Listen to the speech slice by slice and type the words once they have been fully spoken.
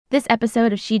This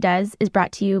episode of She Does is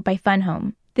brought to you by Fun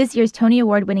Home, this year's Tony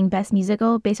Award-winning Best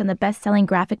Musical based on the best-selling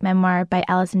graphic memoir by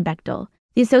Alison Bechdel.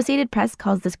 The Associated Press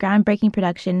calls this groundbreaking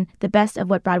production the best of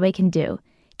what Broadway can do.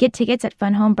 Get tickets at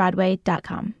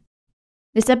funhomebroadway.com.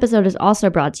 This episode is also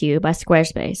brought to you by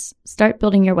Squarespace. Start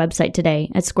building your website today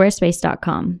at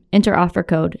squarespace.com. Enter offer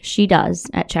code SHEDOES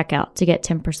at checkout to get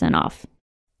 10% off.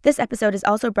 This episode is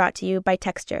also brought to you by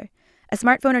Texture, a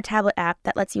smartphone or tablet app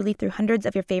that lets you leaf through hundreds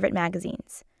of your favorite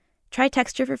magazines. Try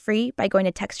Texture for free by going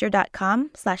to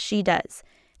texture.com/shedoes.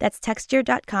 That's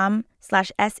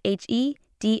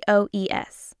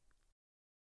texture.com/SHEDOES.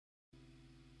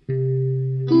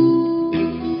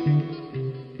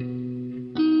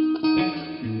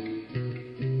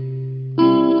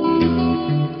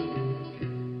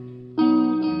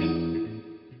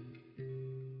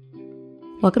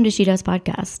 Welcome to She Does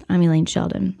Podcast. I'm Elaine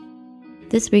Sheldon.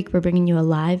 This week, we're bringing you a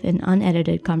live and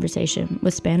unedited conversation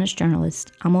with Spanish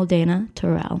journalist Almudena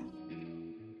Toral.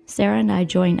 Sarah and I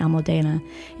joined Almudena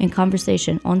in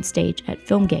conversation on stage at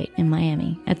Filmgate in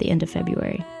Miami at the end of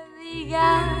February.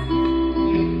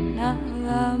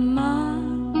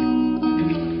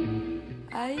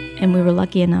 And we were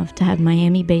lucky enough to have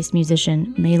Miami-based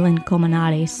musician Maylin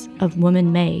Colmenares of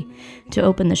Woman May to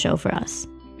open the show for us.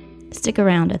 Stick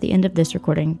around at the end of this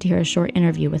recording to hear a short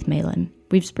interview with Maylin.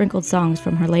 We've sprinkled songs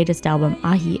from her latest album,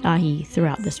 Ají Ají,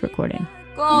 throughout this recording.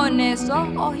 Con esos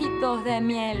ojitos de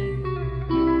miel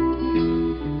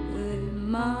del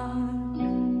mar.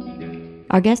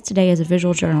 Our guest today is a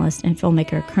visual journalist and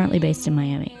filmmaker currently based in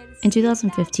Miami. In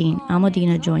 2015,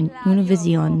 Almudena joined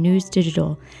Univision News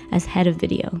Digital as head of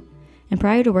video. And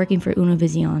prior to working for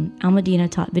Univision, Almudena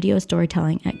taught video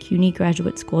storytelling at CUNY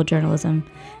Graduate School of Journalism,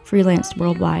 freelanced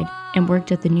worldwide, and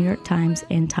worked at the New York Times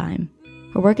and Time.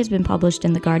 Her work has been published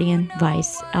in The Guardian,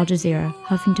 Vice, Al Jazeera,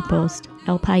 Huffington Post,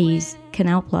 El País,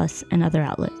 Canal Plus, and other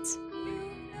outlets.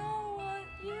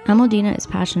 Almudena is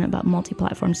passionate about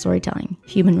multi-platform storytelling,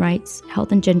 human rights,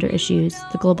 health and gender issues,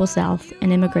 the global south,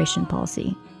 and immigration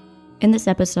policy. In this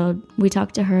episode, we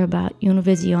talked to her about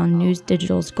Univision News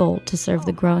Digital's goal to serve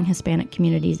the growing Hispanic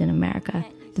communities in America,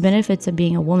 the benefits of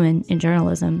being a woman in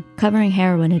journalism, covering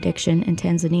heroin addiction in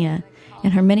Tanzania,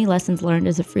 and her many lessons learned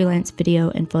as a freelance video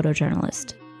and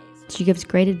photojournalist. She gives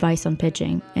great advice on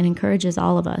pitching and encourages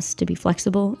all of us to be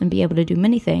flexible and be able to do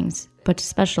many things, but to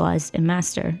specialize and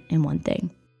master in one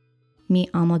thing.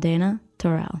 Meet Almudena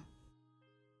Toral.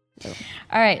 All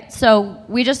right, so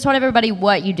we just told everybody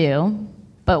what you do,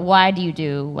 but why do you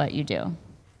do what you do?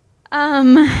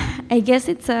 I guess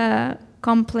it's a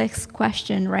complex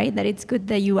question, right? That it's good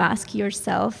that you ask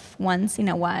yourself once in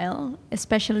a while,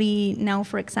 especially now,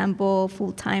 for example,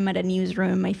 full-time at a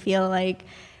newsroom. I feel like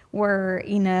we're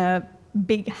in a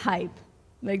big hype.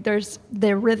 Like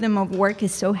the rhythm of work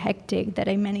is so hectic that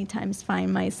I many times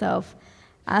find myself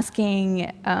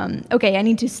asking, okay, I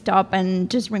need to stop and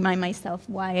just remind myself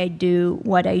why I do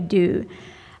what I do.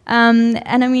 And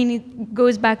I mean, it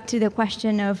goes back to the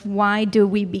question of why do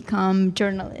we become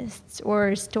journalists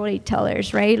or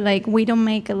storytellers, right? Like, we don't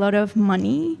make a lot of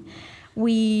money.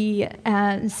 We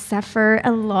suffer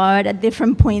a lot at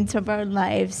different points of our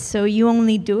lives. So you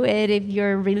only do it if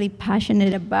you're really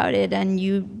passionate about it and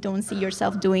you don't see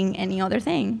yourself doing any other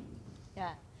thing.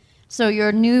 Yeah. So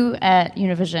you're new at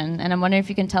Univision, and I'm wondering if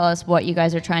you can tell us what you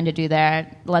guys are trying to do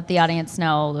there, let the audience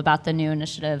know about the new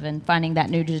initiative and finding that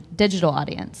new digital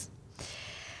audience.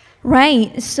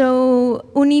 Right. So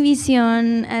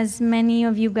Univision, as many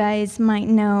of you guys might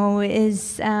know,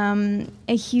 is a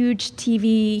huge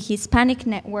TV Hispanic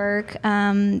network.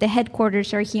 The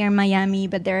headquarters are here in Miami,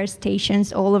 but there are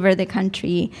stations all over the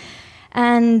country.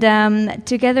 And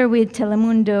together with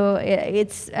Telemundo,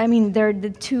 they're the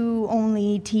two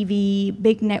only TV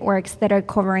big networks that are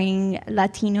covering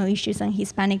Latino issues and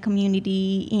Hispanic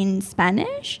community in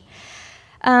Spanish.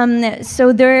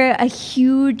 So they're a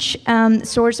huge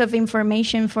source of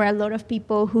information for a lot of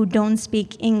people who don't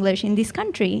speak English in this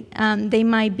country.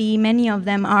 Many of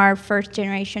them are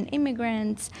first-generation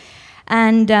immigrants,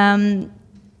 and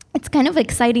it's kind of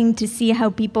exciting to see how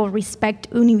people respect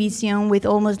Univision with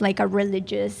almost like a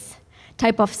religious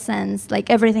type of sense. Like,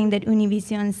 everything that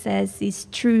Univision says is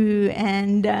true,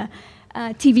 and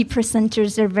TV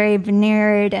presenters are very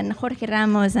veneered, and Jorge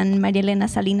Ramos and Maria Elena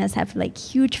Salinas have like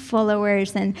huge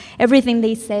followers, and everything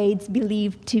they say it's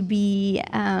believed to be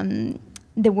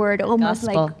the word almost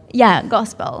gospel.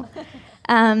 Gospel.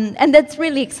 And that's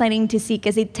really exciting to see,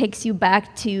 because it takes you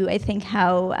back to, I think,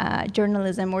 how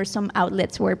journalism or some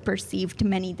outlets were perceived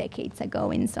many decades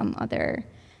ago in some other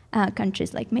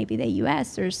countries, like maybe the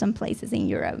US or some places in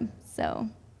Europe. So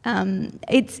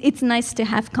it's nice to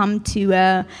have come to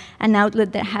an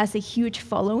outlet that has a huge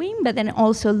following, but then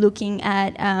also looking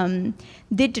at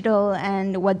digital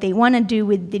and what they want to do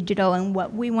with digital and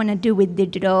what we want to do with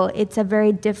digital. It's a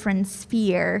very different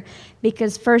sphere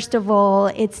because, first of all,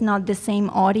 it's not the same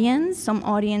audience. Some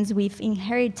audience we've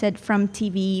inherited from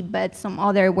TV, but some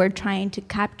other we're trying to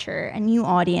capture a new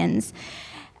audience.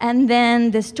 And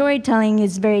then the storytelling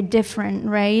is very different,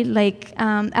 right? Like,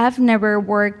 I've never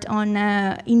worked on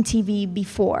in TV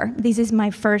before. This is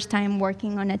my first time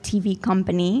working on a TV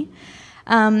company.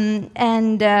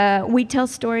 And we tell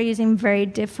stories in very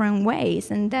different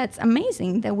ways, and that's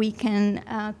amazing that we can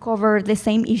cover the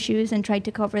same issues and try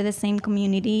to cover the same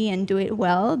community and do it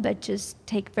well, but just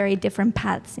take very different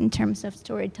paths in terms of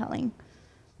storytelling.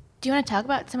 Do you want to talk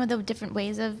about some of the different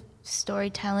ways of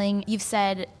storytelling? You've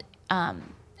said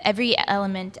every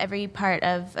element, every part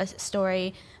of a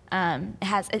story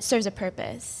it serves a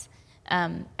purpose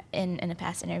in a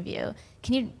past interview.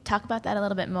 Can you talk about that a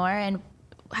little bit more and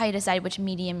how you decide which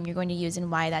medium you're going to use and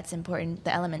why that's important,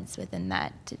 the elements within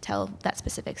that to tell that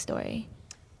specific story?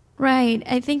 Right.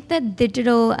 I think that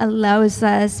digital allows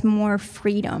us more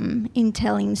freedom in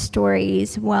telling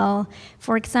stories. Well,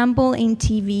 for example, in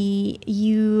TV,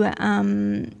 you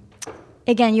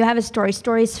have a story.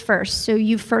 Stories first. So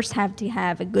you first have to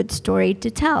have a good story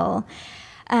to tell.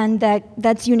 And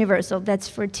that's universal. That's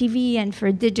for TV and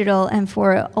for digital and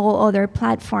for all other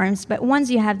platforms. But once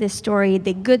you have this story,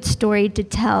 the good story to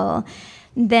tell,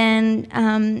 then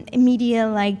media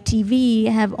like TV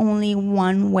have only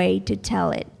one way to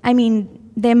tell it. I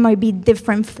mean, there might be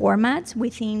different formats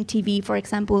within TV. For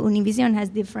example, Univision has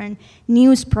different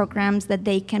news programs that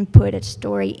they can put a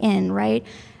story in, right?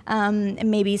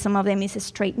 Maybe some of them is a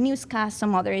straight newscast,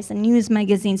 some other is a news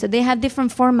magazine. So they have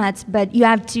different formats, but you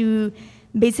have to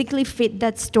basically fit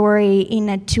that story in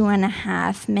a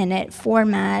 2.5 minute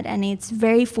format, and it's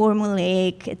very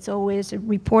formulaic. It's always a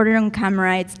reporter on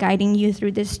camera. It's guiding you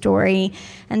through the story,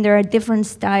 and there are different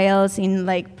styles in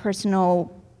like personal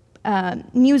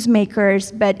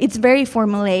newsmakers, but it's very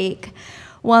formulaic.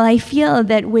 While I feel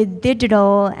that with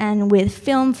digital and with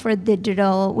film for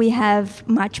digital, we have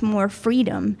much more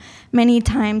freedom. Many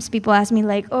times people ask me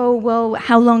like, oh, well,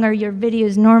 how long are your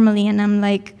videos normally? And I'm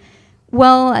like,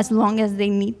 well, as long as they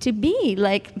need to be.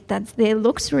 Like, that's the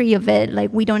luxury of it.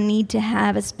 Like, we don't need to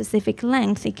have a specific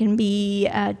length. It can be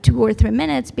 2 or 3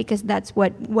 minutes because that's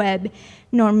what web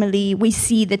normally, we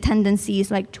see the tendencies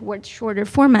like towards shorter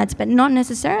formats, but not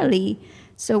necessarily.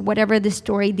 So whatever the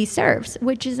story deserves,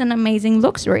 which is an amazing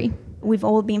luxury. We've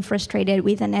all been frustrated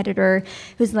with an editor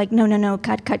who's like, no,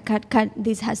 cut.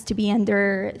 This has to be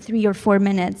under 3 or 4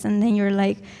 minutes. And then you're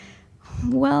like,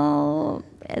 well,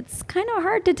 it's kind of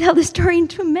hard to tell the story in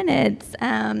 2 minutes.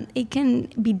 It can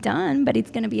be done, but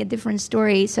it's going to be a different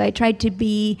story. So I try to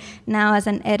be, now as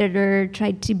an editor,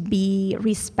 try to be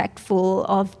respectful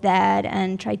of that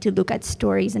and try to look at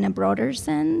stories in a broader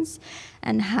sense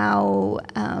and how,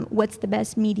 what's the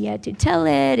best media to tell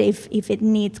it, if it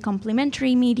needs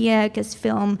complementary media, because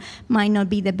film might not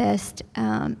be the best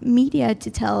media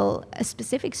to tell a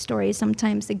specific story.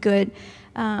 Sometimes a good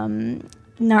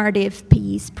narrative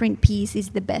piece, print piece is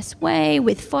the best way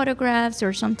with photographs,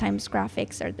 or sometimes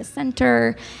graphics are the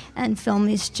center and film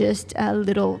is just a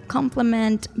little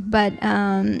complement. But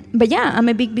yeah, I'm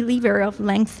a big believer of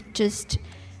length just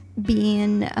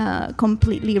being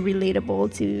completely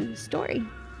relatable to story.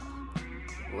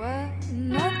 Well,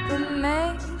 nothing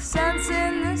makes sense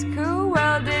in this cruel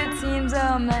world. It seems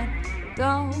a man.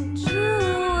 Don't you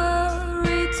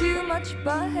worry too much,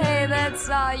 but hey, that's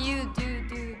all you do.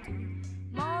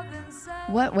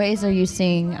 What ways are you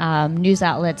seeing news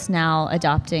outlets now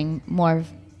adopting more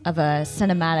of a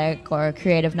cinematic or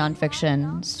creative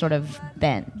nonfiction sort of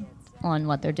bent on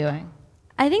what they're doing?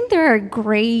 I think there are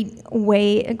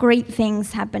great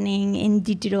things happening in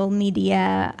digital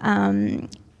media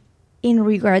in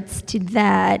regards to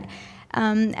that.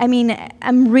 I mean,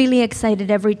 I'm really excited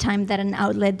every time that an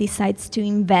outlet decides to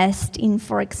invest in,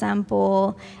 for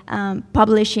example,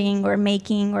 publishing or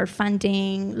making or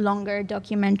funding longer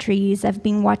documentaries. I've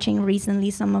been watching recently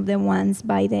some of the ones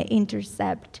by The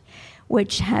Intercept,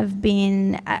 which have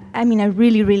been, I mean, I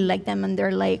really, really like them, and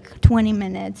they're like 20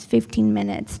 minutes, 15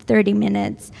 minutes, 30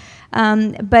 minutes,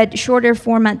 but shorter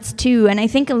formats too. And I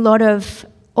think a lot of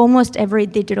almost every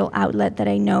digital outlet that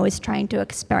I know is trying to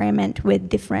experiment with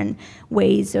different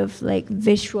ways of like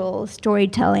visual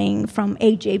storytelling, from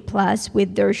AJ Plus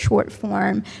with their short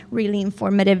form, really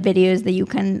informative videos that you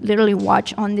can literally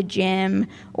watch on the gym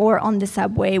or on the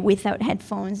subway without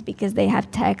headphones because they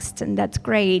have text, and that's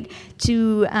great,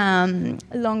 to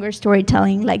longer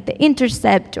storytelling like The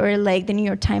Intercept or like the New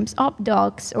York Times Op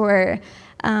Docs, or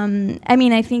I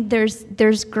mean, I think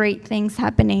there's great things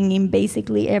happening in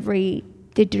basically every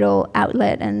digital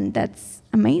outlet, and that's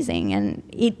amazing. And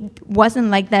it wasn't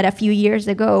like that a few years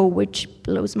ago, which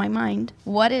blows my mind.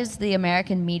 What is the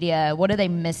American media, what are they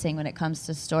missing when it comes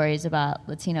to stories about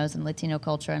Latinos and Latino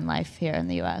culture and life here in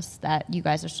the US that you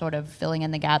guys are sort of filling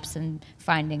in the gaps and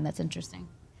finding that's interesting?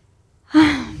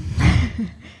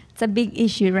 It's a big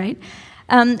issue, right?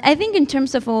 I think in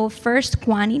terms of first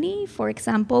quantity, for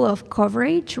example, of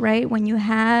coverage, right? When you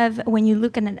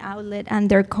look at an outlet and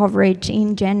their coverage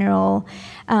in general,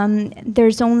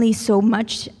 there's only so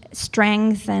much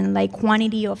strength and like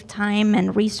quantity of time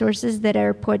and resources that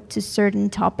are put to certain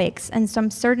topics, and some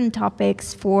certain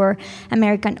topics for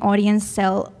American audience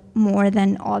sell more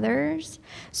than others.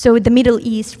 So the Middle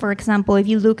East, for example, if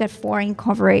you look at foreign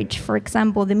coverage, for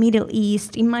example, the Middle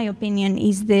East, in my opinion,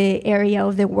 is the area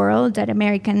of the world that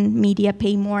American media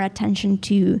pay more attention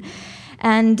to.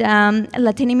 And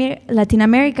Latin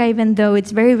America, even though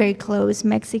it's very, very close,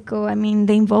 Mexico, I mean,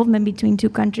 the involvement between two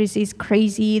countries is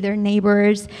crazy, they're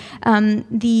neighbors.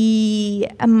 The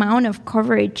amount of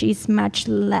coverage is much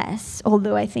less,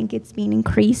 although I think it's been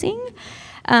increasing.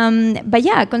 But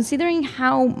yeah, considering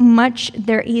how much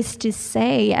there is to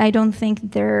say, I don't think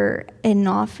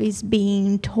enough is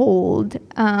being told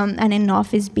and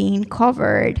enough is being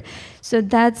covered. So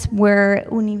that's where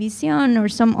Univision or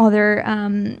some other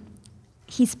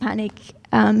Hispanic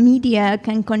media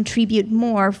can contribute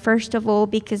more. First of all,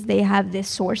 because they have the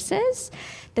sources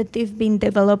that they've been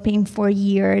developing for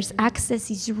years.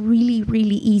 Access is really,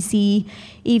 really easy.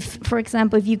 If, for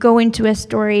example, if you go into a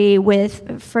story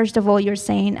with, first of all, you're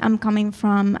saying, I'm coming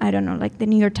from, I don't know, like the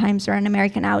New York Times or an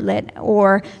American outlet,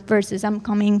 or versus I'm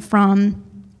coming from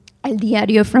El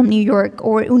Diario from New York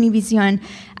or Univision,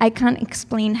 I can't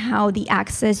explain how the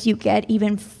access you get,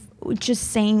 even just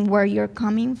saying where you're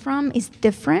coming from, is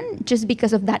different just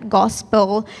because of that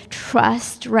gospel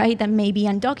trust, right, that maybe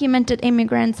undocumented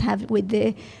immigrants have with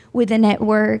the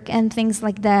network and things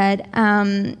like that.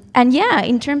 And yeah,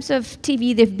 in terms of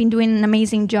TV, they've been doing an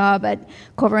amazing job at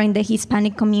covering the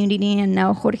Hispanic community, and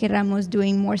now Jorge Ramos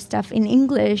doing more stuff in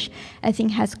English, I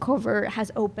think has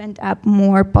opened up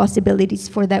more possibilities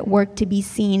for that work to be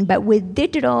seen. But with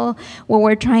digital, what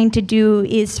we're trying to do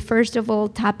is, first of all,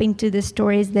 tap into the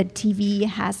stories that TV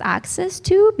has access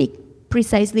to,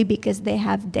 precisely because they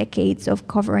have decades of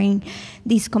covering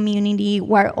this community,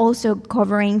 while also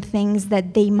covering things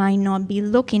that they might not be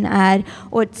looking at,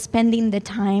 or spending the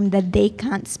time that they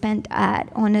can't spend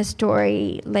on a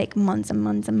story, like months and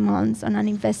months and months on an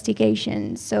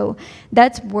investigation. So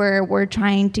that's where we're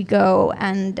trying to go,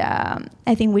 and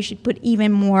I think we should put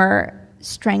even more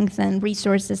strength and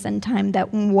resources and time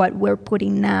than what we're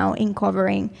putting now in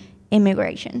covering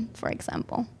immigration, for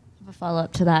example. A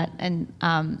follow-up to that, and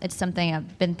it's something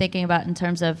I've been thinking about in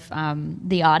terms of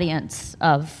the audience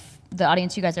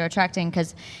you guys are attracting,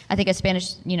 because I think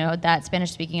that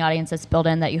Spanish-speaking audience that's built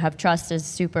in, that you have trust, is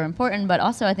super important, but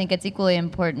also I think it's equally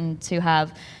important to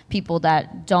have people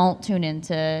that don't tune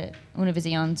into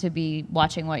Univision to be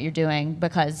watching what you're doing,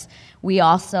 because we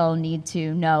also need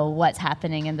to know what's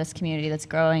happening in this community that's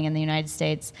growing in the United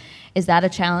States. Is that a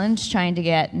challenge, trying to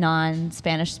get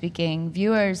non-Spanish speaking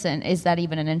viewers, and is that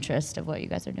even an interest of what you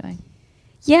guys are doing?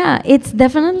 Yeah, it's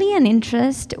definitely an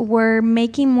interest. We're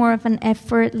making more of an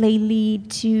effort lately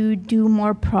to do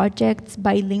more projects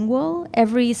bilingual.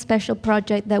 Every special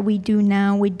project that we do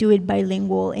now, we do it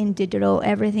bilingual in digital.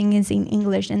 Everything is in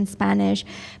English and Spanish,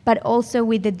 but also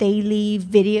with the daily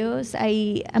videos.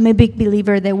 I am a big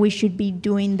believer that we should be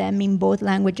doing them in both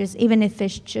languages, even if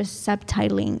it's just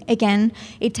subtitling. Again,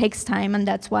 it takes time, and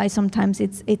that's why sometimes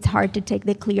it's hard to take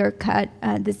the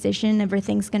clear-cut decision.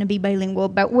 Everything's going to be bilingual,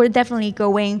 but we're definitely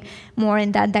going more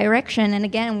in that direction. And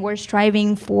again, we're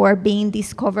striving for being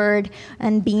discovered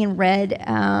and being read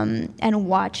and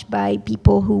watched by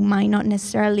people who might not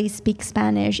necessarily speak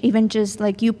Spanish. Even just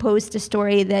like you post a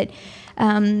story that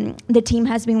the team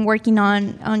has been working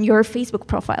on your Facebook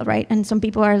profile, right? And some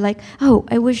people are like, oh,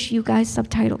 I wish you guys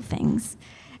subtitle things.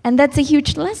 And that's a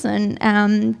huge lesson.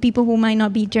 People who might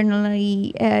not be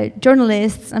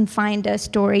journalists and find a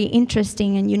story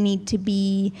interesting, and you need to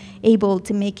be able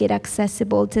to make it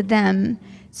accessible to them.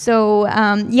 So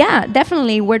yeah,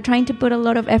 definitely, we're trying to put a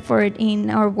lot of effort in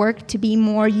our work to be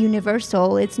more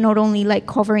universal. It's not only like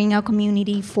covering a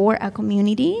community for a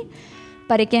community,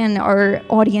 but again, our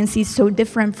audience is so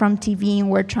different from TV, and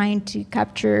we're trying to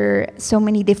capture so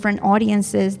many different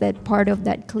audiences that part of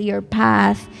that clear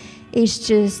path is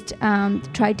just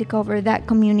try to cover that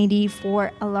community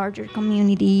for a larger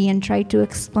community and try to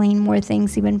explain more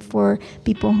things even for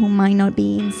people who might not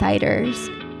be insiders.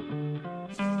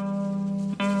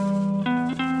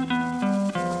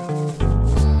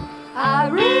 I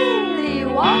really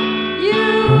want you,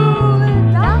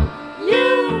 that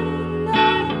you know.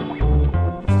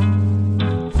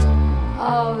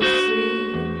 Oh,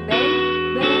 sweet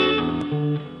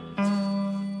baby.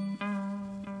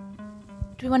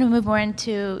 Do we want to move more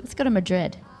into? Let's go to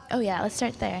Madrid, Oh yeah, let's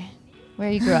start there. where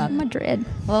you grew up. Madrid.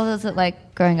 What was it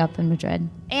like growing up in Madrid?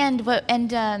 And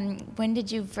when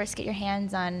did you first get your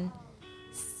hands on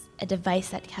a device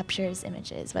that captures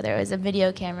images, whether it was a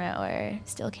video camera or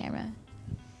still camera?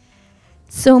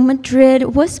 So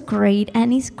Madrid was great,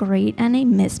 and it's great, and I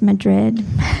miss Madrid.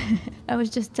 I was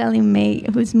just telling May,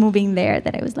 who's moving there,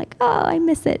 that I was like, oh, I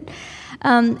miss it.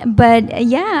 But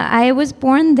yeah, I was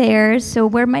born there, so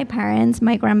were my parents.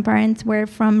 My grandparents were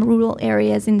from rural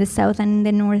areas in the south and in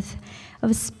the north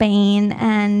of Spain,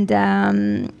 and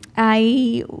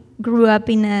I grew up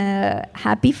in a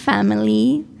happy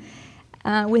family.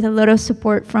 With a lot of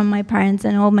support from my parents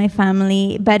and all my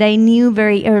family. But I knew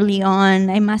very early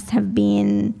on, I must have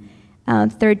been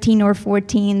 13 or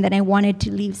 14, that I wanted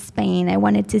to leave Spain. I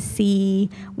wanted to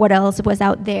see what else was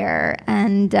out there.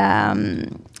 And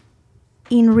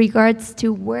in regards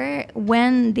to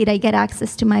when did I get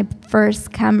access to my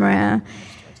first camera,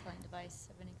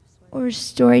 or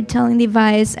storytelling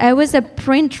device. I was a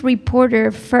print reporter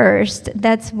first.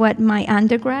 That's what my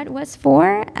undergrad was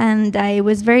for. And I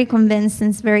was very convinced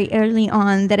since very early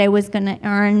on that I was going to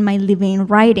earn my living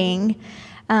writing.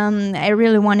 I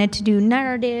really wanted to do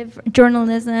narrative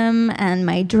journalism, and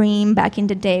my dream back in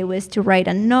the day was to write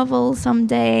a novel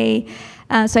someday.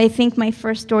 So I think my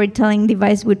first storytelling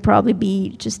device would probably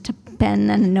be just a pen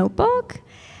and a notebook.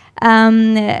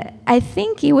 I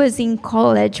think it was in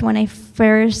college when I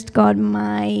first got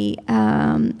my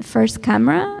first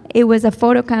camera. It was a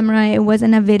photo camera. It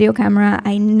wasn't a video camera.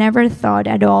 I never thought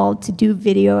at all to do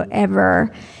video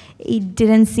ever. It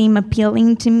didn't seem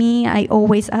appealing to me. I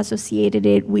always associated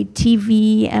it with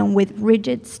TV and with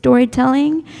rigid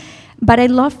storytelling. But I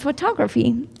loved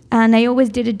photography. And I always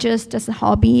did it just as a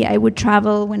hobby. I would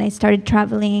travel. When I started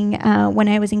traveling, when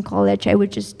I was in college, I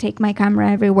would just take my camera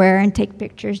everywhere and take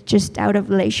pictures just out of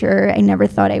leisure. I never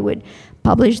thought I would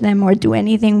publish them or do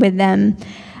anything with them.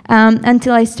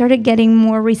 Until I started getting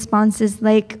more responses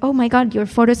like, oh my God, your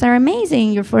photos are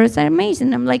amazing. Your photos are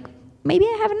amazing. I'm like, maybe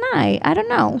I have an eye. I don't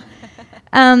know.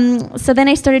 So then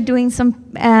I started doing some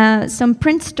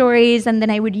print stories, and then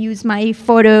I would use my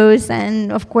photos,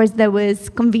 and of course that was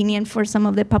convenient for some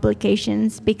of the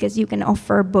publications because you can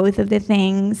offer both of the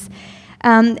things.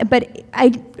 But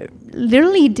I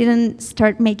literally didn't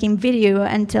start making video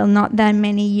until not that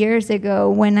many years ago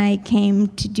when I came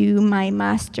to do my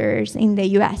master's in the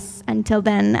US. Until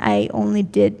then, I only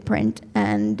did print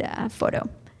and photo.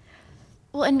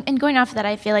 Well, and going off of that,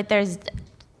 I feel like there's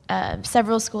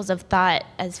several schools of thought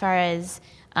as far as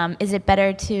is it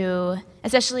better to,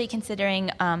 especially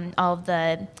considering all of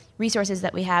the resources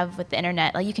that we have with the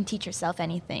internet, like you can teach yourself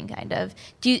anything, kind of.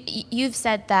 You've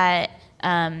said that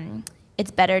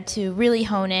it's better to really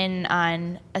hone in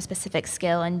on a specific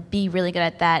skill and be really good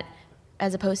at that,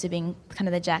 as opposed to being kind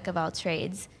of the jack of all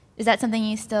trades. Is that something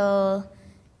you still,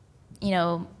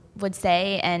 would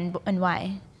say, and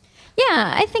why?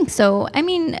 Yeah, I think so. I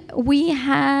mean, we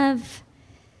have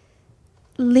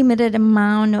limited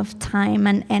amount of time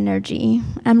and energy.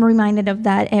 I'm reminded of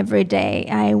that every day.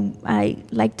 I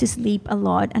like to sleep a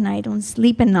lot, and I don't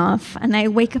sleep enough, and I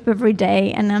wake up every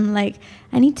day and I'm like,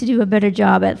 I need to do a better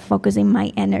job at focusing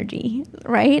my energy,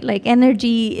 right? Like,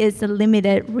 energy is a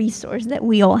limited resource that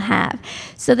we all have.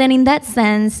 So then in that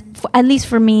sense, at least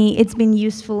for me, it's been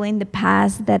useful in the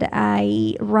past that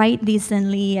I write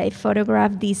decently, I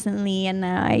photograph decently, and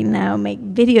I now make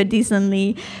video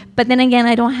decently. But then again,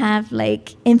 I don't have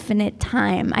like infinite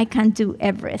time. I can't do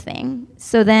everything.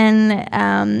 So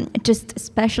then just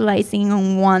specializing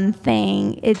on one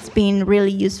thing, it's been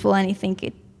really useful, and I think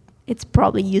it's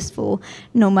probably useful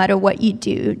no matter what you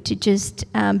do, to just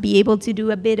be able to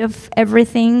do a bit of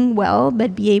everything well,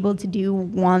 but be able to do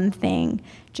one thing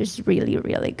just really,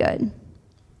 really good.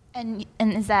 And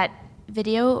is that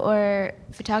video or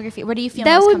photography? Where do you feel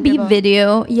that most would be comfortable?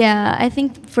 video. Yeah, I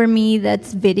think for me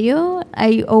that's video.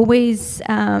 I've always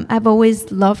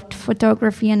loved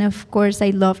photography, and of course I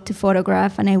love to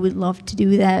photograph, and I would love to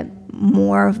do that,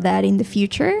 more of that in the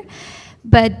future.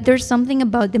 But there's something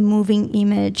about the moving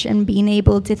image and being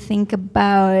able to think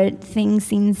about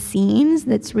things in scenes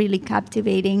that's really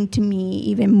captivating to me,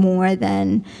 even more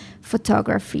than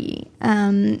photography.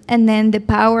 And then the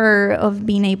power of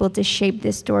being able to shape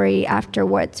the story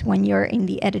afterwards when you're in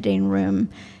the editing room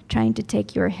trying to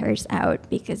take your hairs out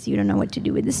because you don't know what to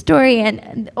do with the story,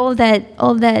 and all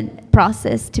that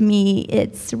process, to me,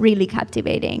 it's really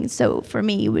captivating. So for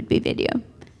me, it would be video.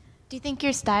 Do you think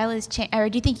your style is or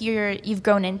do you think you've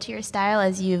grown into your style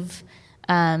as you've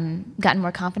gotten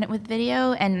more confident with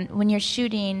video? And when you're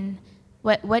shooting,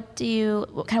 what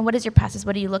is your process?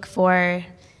 What do you look for?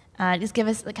 Just give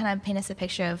us, paint us a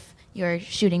picture of your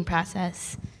shooting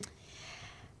process.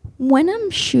 When I'm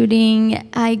shooting,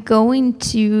 I go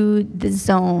into the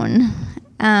zone.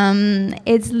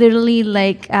 It's literally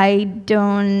like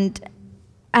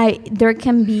there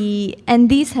can be, and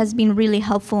this has been really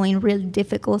helpful in really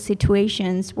difficult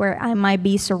situations where I might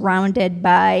be surrounded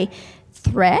by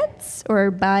threats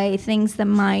or by things that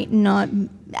might not,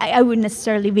 I wouldn't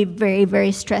necessarily be very,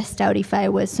 very stressed out if I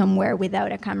was somewhere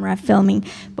without a camera filming.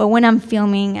 But when I'm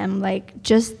filming, I'm like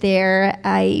just there.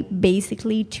 I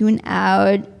basically tune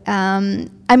out. I'm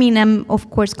of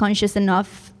course conscious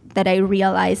enough that I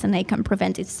realize and I can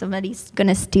prevent if somebody's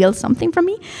gonna steal something from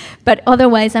me. But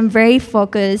otherwise, I'm very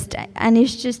focused, and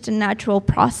it's just a natural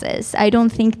process. I don't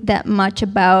think that much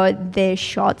about the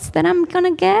shots that I'm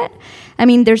gonna get.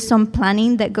 There's some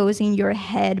planning that goes in your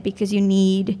head because you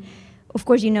need, of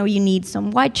course, you need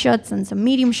some wide shots and some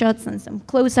medium shots and some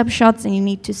close-up shots, and you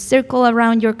need to circle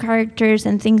around your characters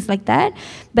and things like that.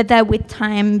 But that with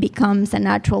time becomes a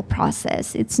natural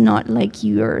process. It's not like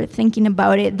you're thinking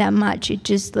about it that much. It's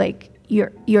just like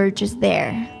you're just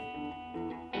there.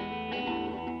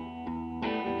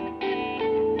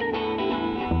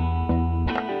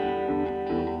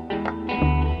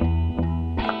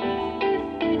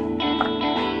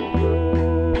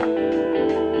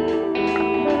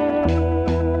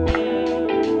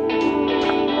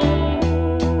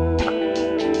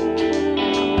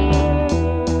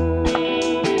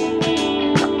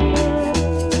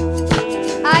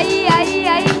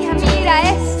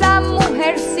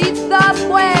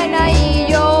 Buena y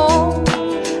yo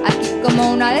aquí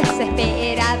como una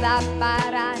desesperada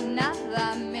para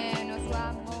nada menos su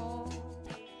amor.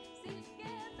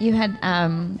 You had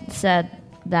said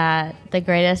that the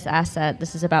greatest asset,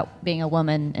 this is about being a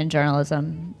woman in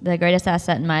journalism, the greatest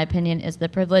asset, in my opinion, is the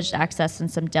privileged access in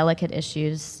some delicate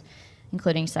issues,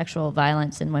 including sexual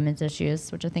violence and women's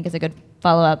issues, which I think is a good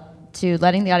follow-up to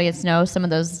letting the audience know some of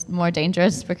those more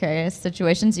dangerous, precarious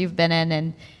situations you've been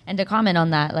in, and to comment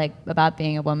on that, about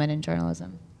being a woman in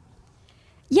journalism.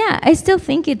 Yeah, I still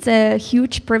think it's a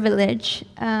huge privilege.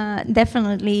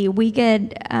 Definitely, we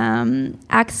get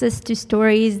access to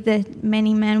stories that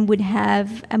many men would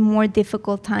have a more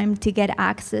difficult time to get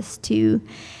access to.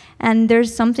 And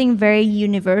there's something very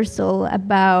universal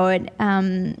about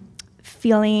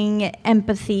feeling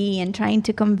empathy and trying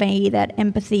to convey that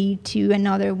empathy to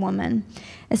another woman,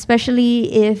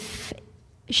 especially if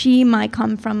she might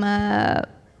come from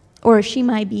or she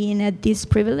might be in a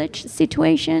disprivileged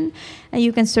situation, and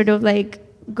you can sort of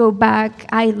go back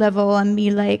eye level and be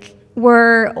like,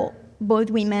 we're both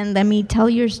women, let me tell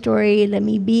your story, let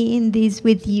me be in this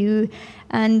with you.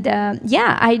 And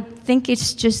I think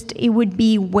it would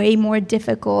be way more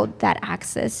difficult, that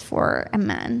access for a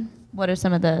man. What are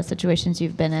some of the situations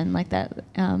you've been in like that?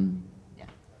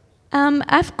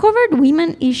 I've covered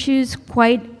women issues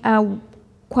quite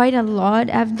a lot.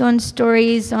 I've done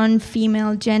stories on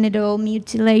female genital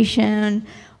mutilation,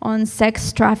 on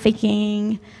sex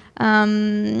trafficking.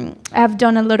 I've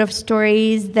done a lot of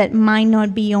stories that might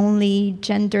not be only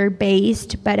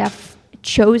gender-based, but I've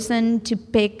chosen to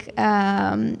pick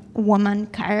woman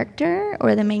character,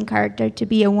 or the main character to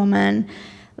be a woman.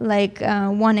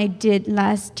 One I did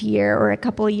last year or a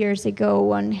couple of years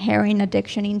ago on heroin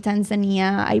addiction in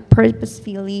Tanzania. I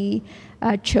purposefully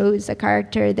chose a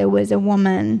character that was a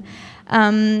woman.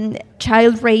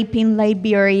 Child rape in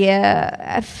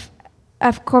Liberia.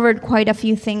 I've covered quite a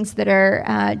few things that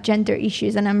are gender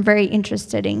issues, and I'm very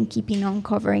interested in keeping on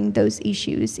covering those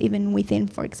issues, even within,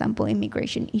 for example,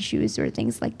 immigration issues or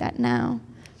things like that now.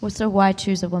 Well, so why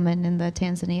choose a woman in the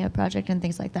Tanzania project and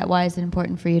things like that? Why is it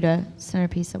important for you to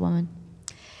centerpiece a woman?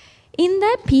 In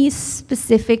that piece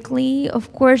specifically,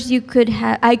 of course,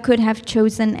 I could have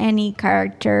chosen any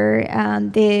character.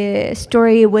 The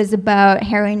story was about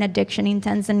heroin addiction in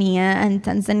Tanzania, and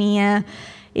Tanzania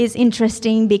is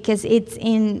interesting because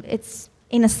it's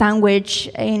in a sandwich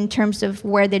in terms of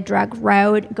where the drug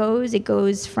route goes. It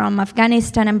goes from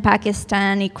Afghanistan and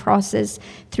Pakistan, it crosses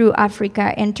through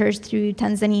Africa, enters through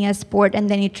Tanzania's port, and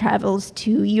then it travels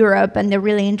to Europe. And the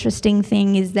really interesting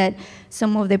thing is that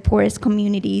some of the poorest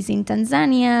communities in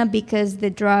Tanzania, because the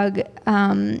drug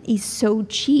is so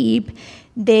cheap,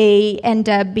 they end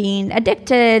up being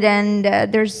addicted, and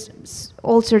there's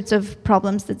all sorts of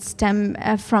problems that stem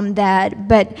from that.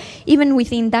 But even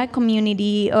within that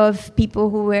community of people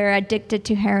who were addicted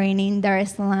to heroin in Dar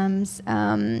es Salaam's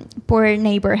poor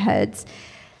neighborhoods,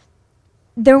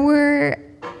 there were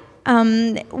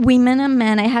women and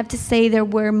men. I have to say there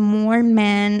were more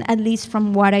men, at least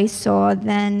from what I saw,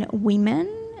 than women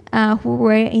who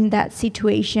were in that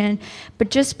situation, but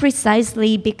just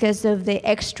precisely because of the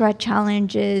extra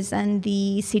challenges and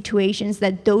the situations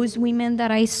that those women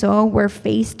that I saw were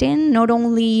faced in. Not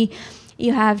only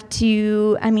you have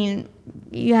to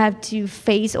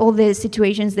face all the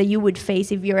situations that you would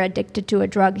face if you're addicted to a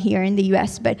drug here in the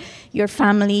US, but your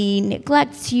family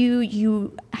neglects you,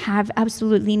 you have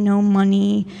absolutely no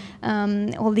money,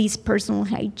 all these personal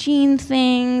hygiene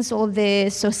things, all the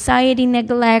society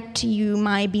neglect, you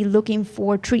might be looking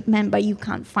for treatment, but you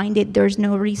can't find it, there's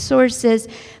no resources.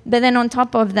 But then on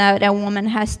top of that, a woman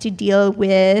has to deal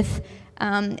with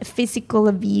physical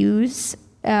abuse,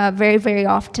 very, very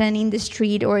often in the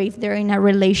street, or if they're in a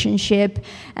relationship,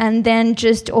 and then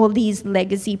just all these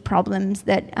legacy problems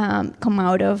that come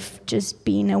out of just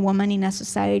being a woman in a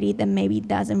society that maybe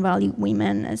doesn't value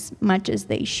women as much as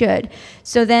they should.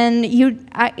 So then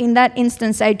in that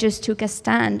instance, I just took a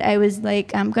stand. I was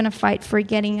like, I'm gonna fight for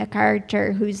getting a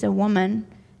character who's a woman,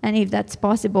 and if that's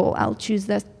possible, I'll choose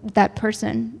that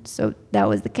person. So that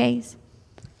was the case.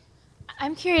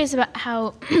 I'm curious about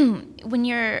how when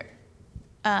you're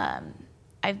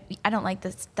I don't like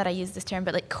this that I use this term,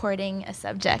 but like courting a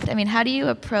subject. I mean, how do you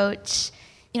approach,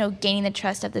 gaining the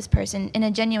trust of this person in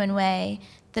a genuine way,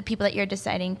 the people that you're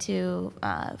deciding to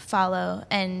follow,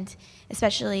 and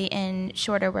especially in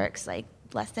shorter works like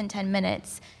less than 10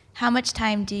 minutes, how much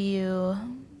time do you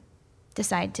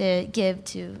decide to give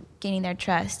to gaining their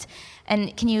trust?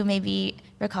 And can you maybe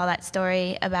recall that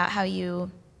story about how you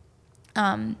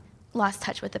lost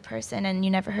touch with the person and you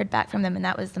never heard back from them, and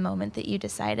that was the moment that you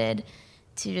decided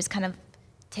to just kind of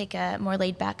take a more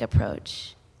laid-back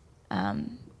approach?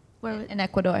 Where in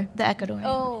Ecuador? The Ecuador.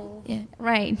 Oh, yeah,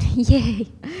 right.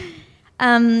 Yay.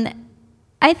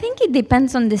 I think it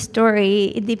depends on the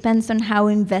story. It depends on how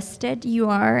invested you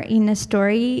are in a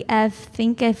story. I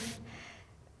think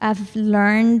I've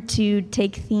learned to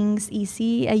take things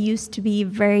easy. I used to be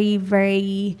very,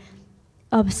 very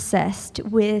obsessed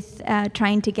with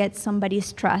trying to get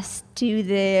somebody's trust to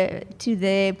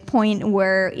the point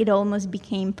where it almost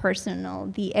became personal.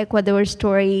 The Ecuador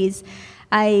stories,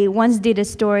 I once did a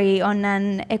story on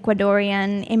an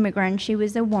Ecuadorian immigrant. She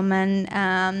was a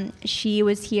woman. She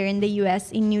was here in the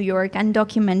US, in New York,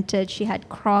 undocumented. She had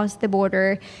crossed the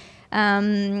border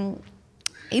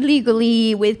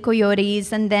illegally with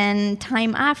coyotes, and then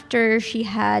time after she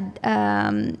had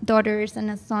daughters and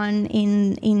a son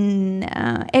in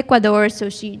Ecuador, so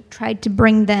she tried to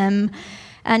bring them,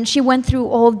 and she went through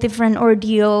all different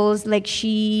ordeals. Like,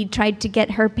 she tried to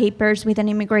get her papers with an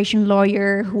immigration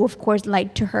lawyer who of course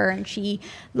lied to her, and she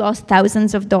lost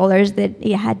thousands of dollars that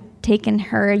it had taken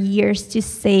her years to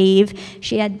save.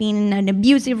 She had been in an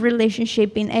abusive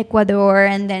relationship in Ecuador,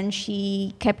 and then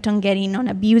she kept on getting on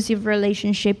abusive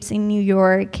relationships in New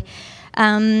York.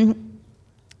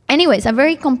 Anyways, a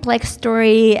very complex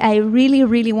story. I really,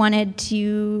 really wanted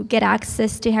to get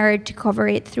access to her to cover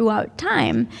it throughout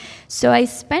time. So I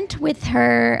spent with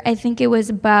her, I think it was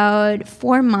about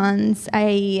 4 months.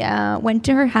 I went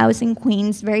to her house in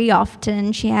Queens very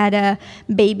often. She had a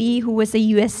baby who was a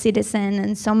US citizen,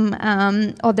 and some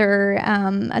a daughter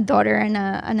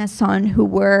and a son who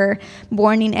were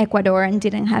born in Ecuador and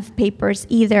didn't have papers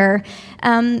either.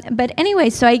 But anyway,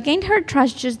 so I gained her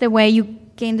trust just the way you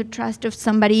gain the trust of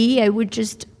somebody. I would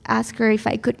just ask her if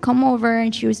I could come over,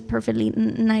 and she was perfectly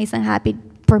nice and happy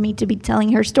for me to be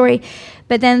telling her story.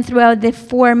 But then throughout the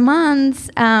 4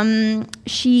 months,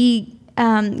 she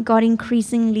got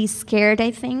increasingly scared,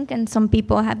 I think, and some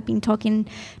people have been talking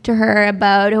to her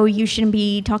about, oh, you shouldn't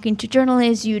be talking to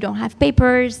journalists, you don't have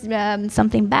papers,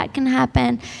 something bad can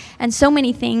happen. And so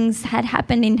many things had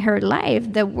happened in her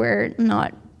life that were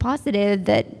not positive,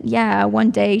 that one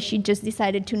day she just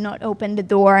decided to not open the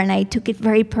door, and I took it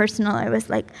very personal. I was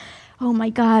like, oh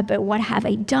my God, but what have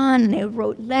I done? And I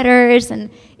wrote letters, and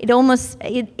it almost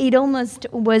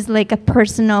was like a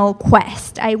personal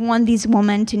quest. I want this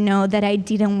woman to know that I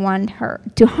didn't want her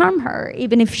to harm her,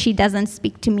 even if she doesn't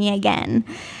speak to me again.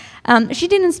 She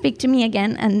didn't speak to me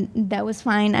again, and that was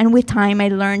fine. And with time, I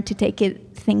learned to take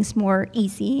things more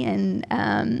easy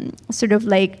and sort of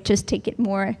like just take it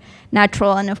more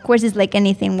natural. And of course, it's like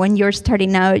anything. When you're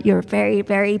starting out, you're very,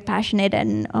 very passionate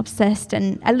and obsessed.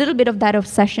 And a little bit of that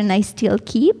obsession I still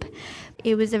keep.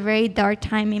 It was a very dark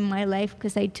time in my life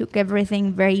because I took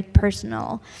everything very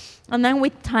personal. And then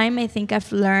with time, I think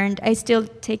I've learned, I still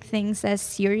take things as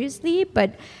seriously,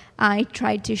 but I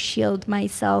try to shield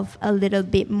myself a little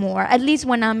bit more, at least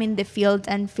when I'm in the field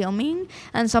and filming.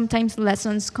 And sometimes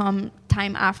lessons come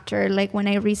time after, like when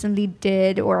I recently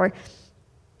did, or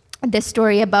the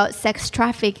story about sex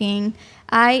trafficking.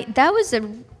 That was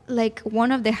like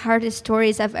one of the hardest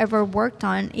stories I've ever worked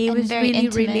on. It was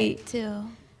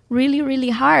really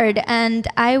hard, and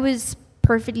I was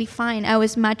perfectly fine. I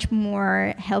was much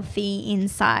more healthy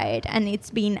inside, and it's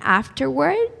been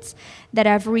afterwards that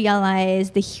I've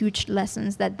realized the huge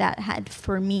lessons that had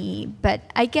for me. But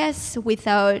I guess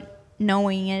without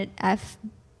knowing it, I've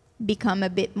become a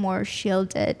bit more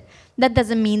shielded. That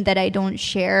doesn't mean that I don't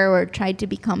share or try to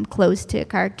become close to a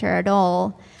character at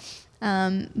all.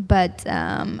 But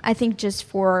I think just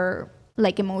for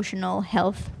like emotional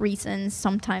health reasons,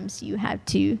 sometimes you have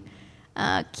to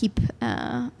keep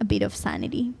a bit of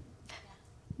sanity.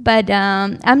 But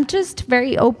I'm just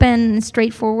very open and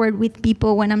straightforward with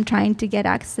people when I'm trying to get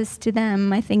access to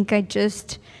them. I think I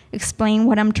just explain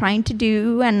what I'm trying to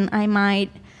do, and I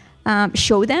might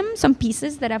show them some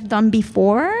pieces that I've done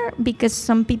before, because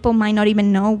some people might not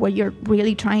even know what you're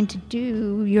really trying to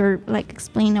do. You're like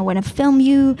explaining, I want to film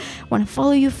you, want to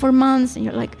follow you for months, and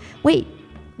you're like, wait,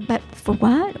 but for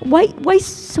what? Why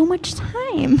so much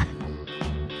time?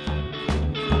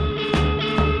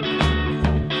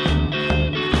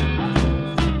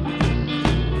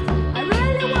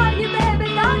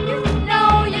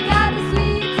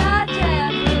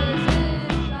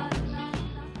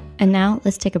 And now,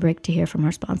 let's take a break to hear from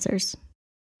our sponsors.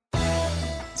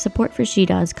 Support for She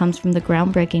Does comes from the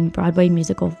groundbreaking Broadway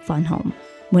musical Fun Home,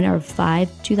 winner of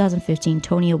 5 2015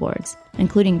 Tony Awards,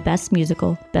 including Best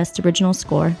Musical, Best Original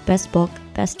Score, Best Book,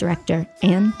 Best Director,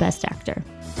 and Best Actor.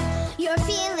 You're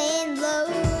feeling low.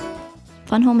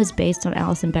 Fun Home is based on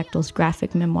Alison Bechdel's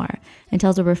graphic memoir and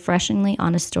tells a refreshingly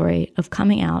honest story of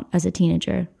coming out as a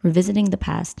teenager, revisiting the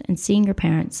past, and seeing your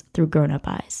parents through grown-up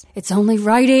eyes. It's only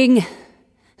writing.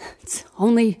 It's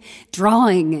only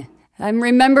drawing. I'm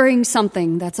remembering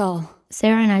something, that's all.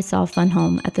 Sarah and I saw Fun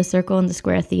Home at the Circle in the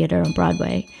Square Theater on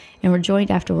Broadway and were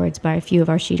joined afterwards by a few of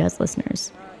our She Does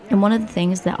listeners. And one of the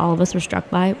things that all of us were struck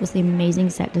by was the amazing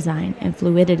set design and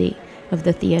fluidity of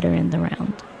the theater and the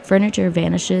round. Furniture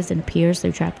vanishes and appears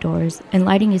through trapdoors, and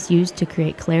lighting is used to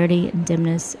create clarity and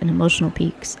dimness and emotional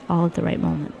peaks all at the right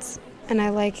moments. And I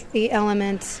like the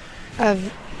element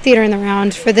of theater in the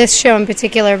round for this show in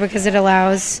particular because it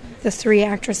allows the 3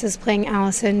 actresses playing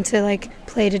Allison to like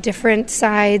play to different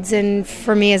sides, and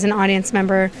for me as an audience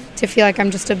member to feel like I'm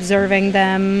just observing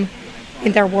them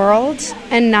in their world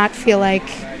and not feel like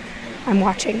I'm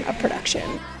watching a production.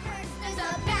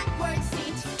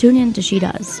 Tune in to She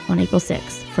Does on April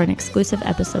 6th for an exclusive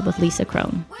episode with Lisa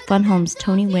Crone, Fun Home's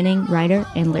Tony-winning writer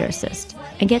and lyricist,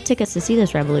 and get tickets to see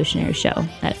this revolutionary show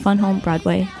at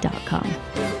funhomebroadway.com.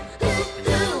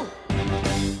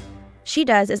 She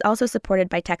Does is also supported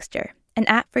by Texture, an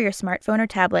app for your smartphone or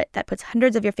tablet that puts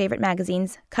hundreds of your favorite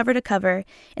magazines, cover to cover,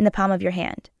 in the palm of your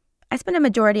hand. I spend a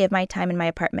majority of my time in my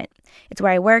apartment. It's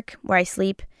where I work, where I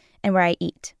sleep, and where I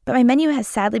eat. But my menu has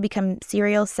sadly become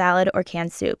cereal, salad, or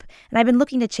canned soup, and I've been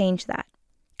looking to change that.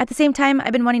 At the same time,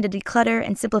 I've been wanting to declutter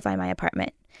and simplify my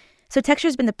apartment. So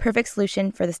Texture's been the perfect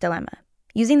solution for this dilemma.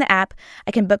 Using the app,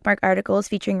 I can bookmark articles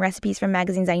featuring recipes from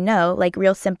magazines I know, like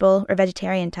Real Simple or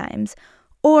Vegetarian Times,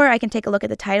 or I can take a look at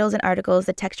the titles and articles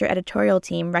the Texture editorial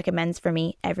team recommends for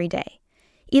me every day.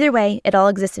 Either way, it all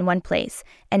exists in one place,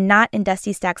 and not in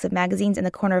dusty stacks of magazines in the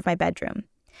corner of my bedroom.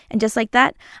 And just like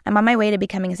that, I'm on my way to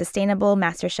becoming a sustainable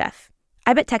master chef.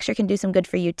 I bet Texture can do some good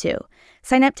for you too.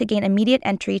 Sign up to gain immediate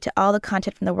entry to all the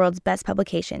content from the world's best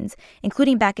publications,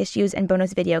 including back issues and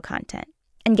bonus video content.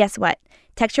 And guess what?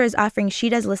 Texture is offering She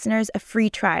Does listeners a free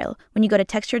trial when you go to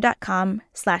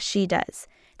texture.com/shedoes.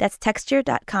 That's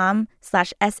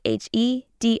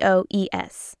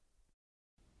texture.com/SHEDOES.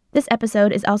 This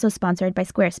episode is also sponsored by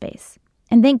Squarespace.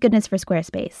 And thank goodness for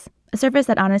Squarespace, a service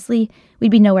that honestly,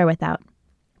 we'd be nowhere without.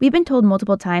 We've been told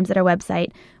multiple times that our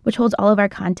website, which holds all of our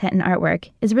content and artwork,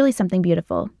 is really something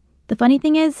beautiful. The funny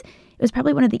thing is, it was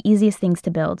probably one of the easiest things to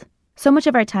build. So much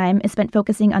of our time is spent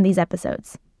focusing on these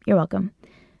episodes. You're welcome.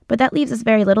 But that leaves us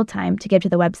very little time to give to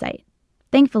the website.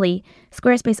 Thankfully,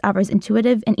 Squarespace offers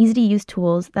intuitive and easy-to-use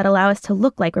tools that allow us to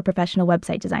look like we're professional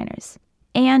website designers.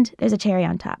 And there's a cherry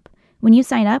on top. When you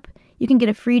sign up, you can get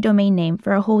a free domain name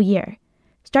for a whole year.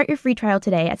 Start your free trial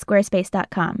today at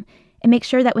squarespace.com and make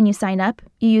sure that when you sign up,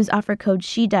 you use offer code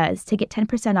SHEDOES to get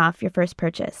 10% off your first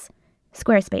purchase.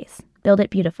 Squarespace. Build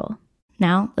it beautiful.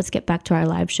 Now, let's get back to our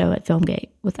live show at Filmgate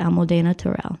with Almudena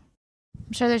Terrell.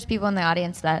 I'm sure there's people in the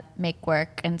audience that make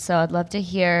work, and so I'd love to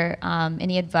hear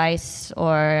any advice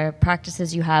or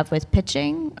practices you have with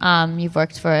pitching. You've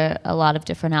worked for a lot of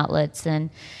different outlets, and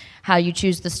how you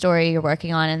choose the story you're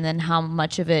working on, and then how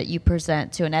much of it you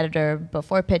present to an editor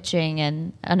before pitching.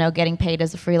 And I know getting paid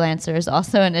as a freelancer is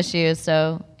also an issue,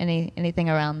 so anything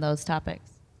around those topics?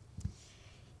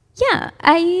 Yeah,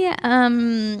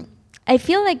 I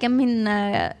feel like I'm in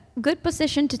a good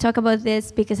position to talk about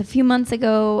this because a few months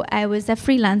ago I was a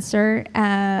freelancer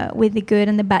with the good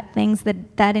and the bad things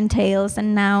that entails,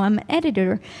 and now I'm an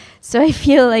editor. So I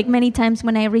feel like many times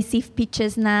when I receive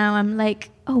pitches now, I'm like,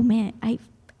 oh man,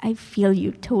 I feel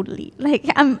you totally. Like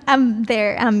I'm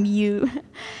there, I'm you.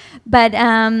 But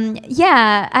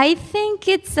yeah, I think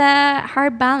it's a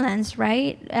hard balance,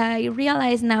 right? I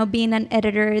realize now being an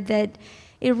editor that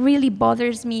it really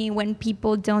bothers me when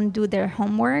people don't do their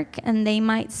homework and they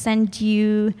might send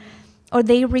you, or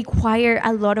they require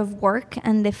a lot of work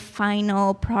and the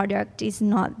final product is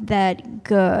not that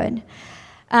good.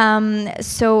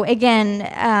 So again,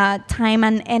 time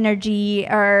and energy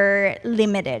are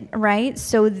limited, right?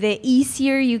 So the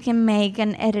easier you can make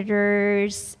an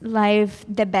editor's life,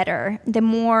 the better. The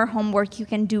more homework you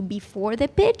can do before the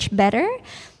pitch, better.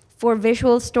 For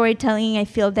visual storytelling, I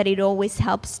feel that it always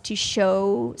helps to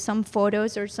show some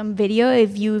photos or some video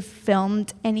if you've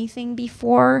filmed anything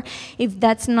before. If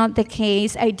that's not the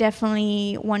case, I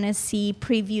definitely want to see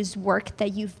previous work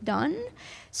that you've done.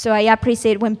 So I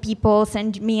appreciate when people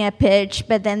send me a pitch,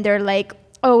 but then they're like,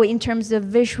 oh, in terms of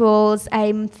visuals,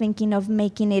 I'm thinking of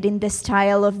making it in the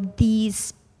style of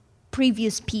these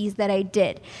previous piece that I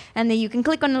did. And then you can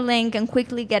click on the link and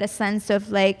quickly get a sense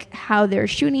of like how their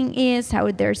shooting is,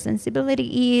 how their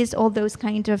sensibility is, all those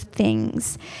kind of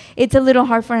things. It's a little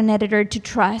hard for an editor to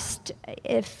trust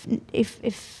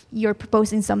if you're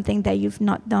proposing something that you've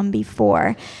not done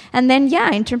before. And then, yeah,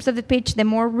 in terms of the pitch, the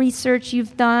more research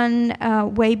you've done,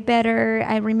 way better.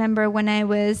 I remember when I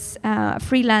was a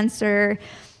freelancer,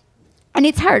 and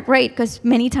it's hard, right? Because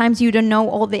many times you don't know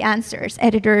all the answers.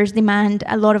 Editors demand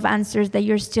a lot of answers that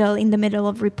you're still in the middle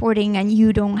of reporting and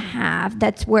you don't have.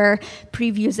 That's where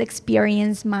previous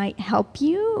experience might help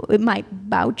you. It might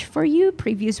vouch for you,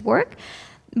 previous work.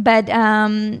 But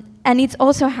and it's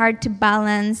also hard to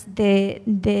balance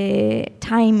the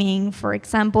timing. For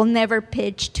example, never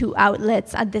pitch 2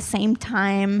 outlets at the same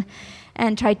time,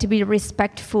 and try to be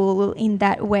respectful in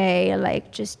that way.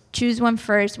 Like, just choose one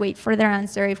first, wait for their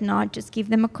answer. If not, just give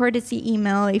them a courtesy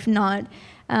email. If not,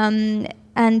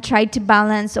 and try to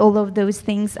balance all of those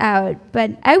things out.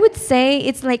 But I would say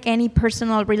it's like any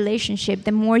personal relationship.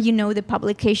 The more you know the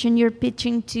publication you're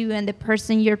pitching to and the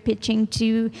person you're pitching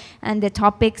to and the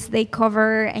topics they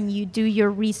cover, and you do your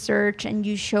research and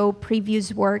you show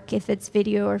previous work, if it's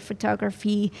video or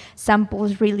photography,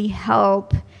 samples really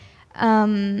help.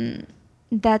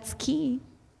 That's key.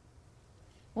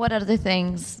 What other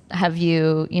things have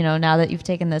you, now that you've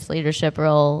taken this leadership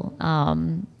role,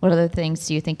 what other things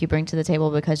do you think you bring to the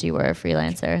table because you were a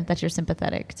freelancer that you're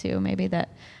sympathetic to, maybe that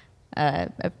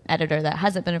an editor that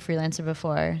hasn't been a freelancer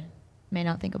before may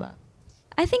not think about?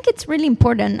 I think it's really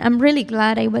important. I'm really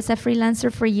glad I was a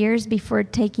freelancer for years before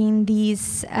taking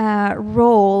this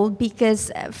role because,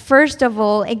 first of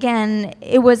all, again,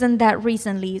 it wasn't that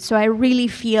recently. So I really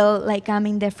feel like I'm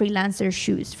in the freelancer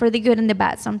shoes, for the good and the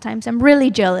bad. Sometimes I'm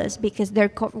really jealous because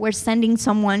we're sending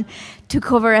someone to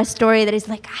cover a story that is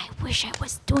like, I wish I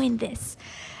was doing this.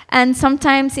 And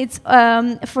sometimes it's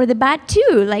for the bad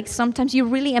too. Like sometimes you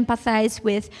really empathize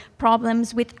with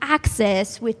problems with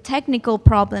access, with technical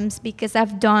problems, because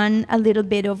I've done a little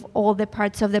bit of all the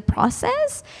parts of the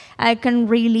process. I can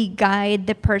really guide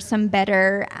the person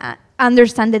better,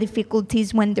 understand the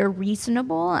difficulties when they're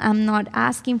reasonable. I'm not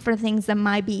asking for things that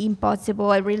might be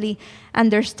impossible. I really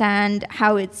understand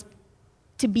how it's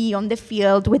to be on the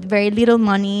field with very little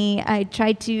money. I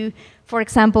try to, for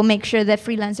example, make sure that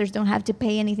freelancers don't have to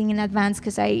pay anything in advance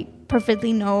because I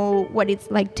perfectly know what it's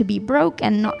like to be broke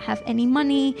and not have any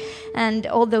money and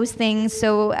all those things.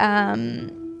 So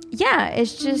yeah,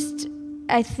 it's just,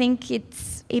 I think it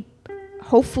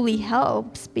hopefully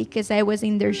helps because I was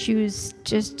in their shoes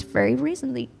just very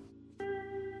recently.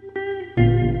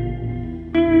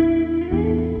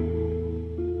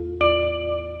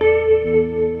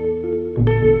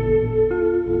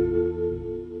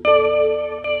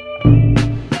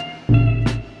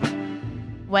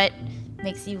 What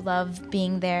makes you love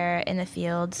being there in the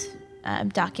field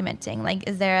documenting? Like,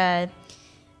 is there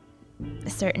a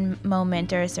certain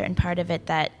moment or a certain part of it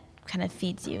that kind of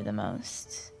feeds you the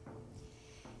most?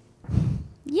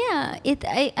 Yeah,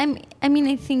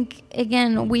 I think,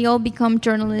 again, we all become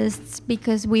journalists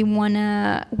because we want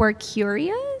to, we're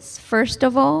curious, first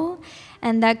of all,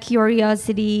 and that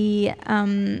curiosity,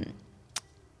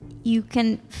 you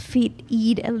can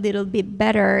eat a little bit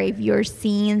better if you're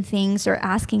seeing things or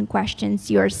asking questions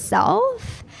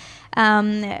yourself,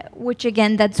 which,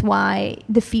 again, that's why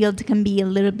the field can be a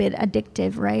little bit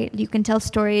addictive, right? You can tell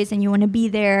stories and you want to be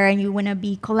there and you want to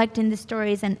be collecting the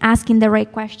stories and asking the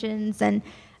right questions, and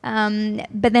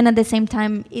but then at the same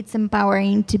time, it's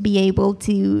empowering to be able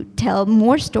to tell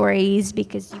more stories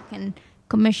because you can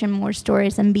commission more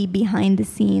stories and be behind the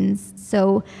scenes.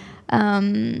 So,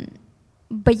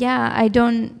 but yeah,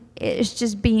 it's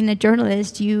just being a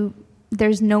journalist,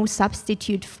 there's no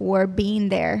substitute for being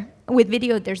there. With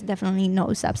video, there's definitely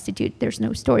no substitute. There's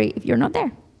no story if you're not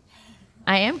there.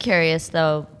 I am curious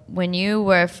though, when you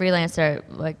were a freelancer,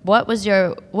 like what was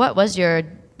your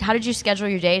how did you schedule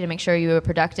your day to make sure you were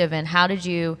productive, and how did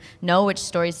you know which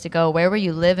stories to go? Where were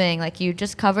you living? Like, you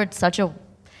just covered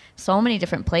so many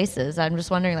different places. I'm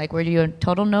just wondering, like, were you a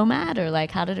total nomad, or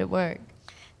like, how did it work?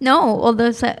 No,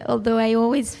 although I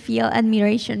always feel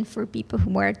admiration for people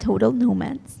who are total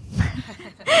nomads.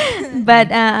 But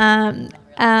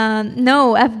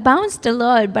no, I've bounced a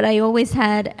lot, but I always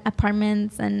had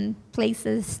apartments and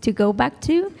places to go back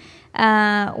to.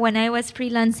 When I was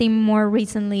freelancing more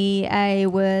recently, I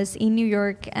was in New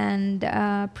York, and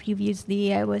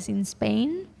previously I was in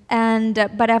Spain.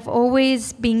 But I've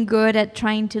always been good at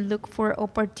trying to look for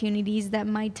opportunities that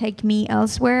might take me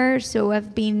elsewhere. So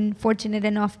I've been fortunate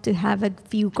enough to have a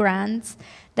few grants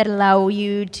that allow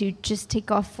you to just take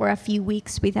off for a few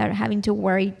weeks without having to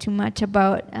worry too much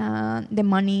about the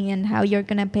money and how you're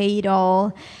going to pay it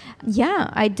all. Yeah,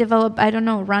 I develop,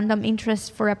 random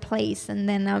interest for a place, and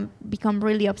then I've become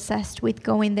really obsessed with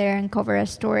going there and cover a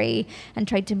story and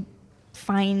try to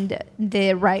find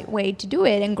the right way to do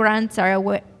it. And grants are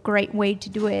a great way to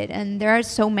do it. And there are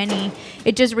so many.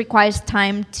 It just requires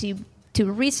time to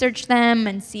research them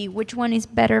and see which one is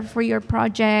better for your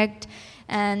project,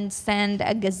 and send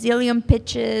a gazillion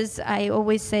pitches. I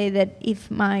always say that if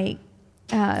my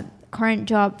current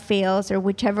job fails, or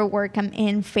whichever work I'm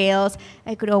in fails,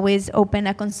 I could always open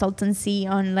a consultancy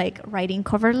on like writing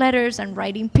cover letters and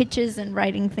writing pitches and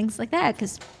writing things like that,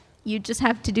 because you just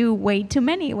have to do way too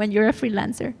many when you're a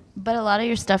freelancer. But a lot of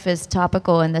your stuff is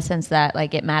topical in the sense that,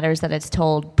 like, it matters that it's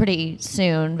told pretty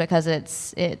soon, because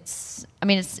it's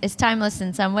timeless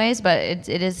in some ways, but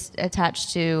it is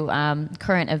attached to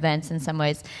current events in some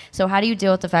ways. So how do you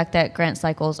deal with the fact that grant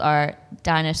cycles are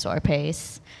dinosaur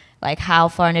pace? Like, how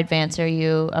far in advance are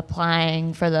you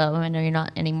applying for them? I know you're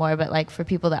not anymore, but like for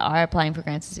people that are applying for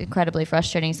grants, it's incredibly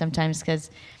frustrating sometimes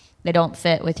because they don't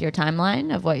fit with your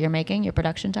timeline of what you're making, your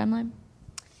production timeline.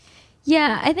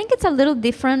 Yeah, I think it's a little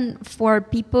different for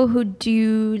people who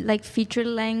do like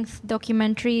feature-length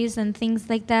documentaries and things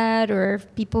like that, or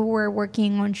people who are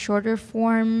working on shorter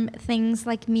form things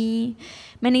like me.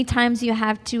 Many times you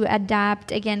have to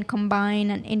adapt, again,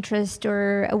 combine an interest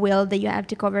or a will that you have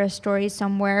to cover a story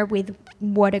somewhere with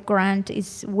what a grant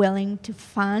is willing to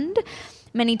fund.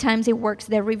 Many times it works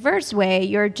the reverse way.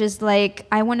 You're just like,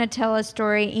 I want to tell a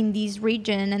story in this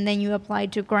region, and then you apply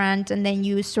to grant, and then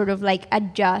you sort of like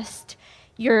adjust.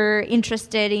 You're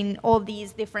interested in all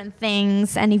these different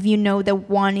things, and if you know that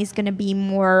one is going to be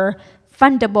more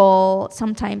fundable,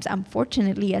 sometimes,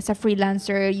 unfortunately, as a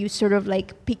freelancer, you sort of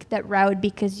like pick that route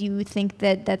because you think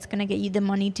that that's going to get you the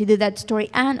money to do that story,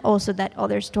 and also that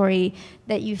other story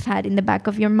that you've had in the back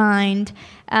of your mind.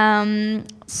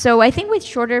 So I think with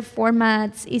shorter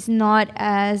formats, it's not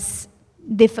as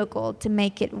difficult to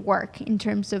make it work in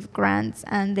terms of grants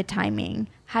and the timing.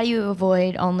 How do you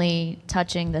avoid only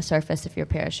touching the surface if you're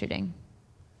parachuting?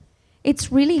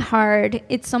 It's really hard.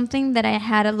 It's something that I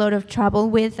had a lot of trouble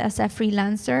with as a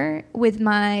freelancer. With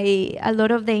a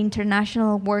lot of the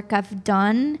international work I've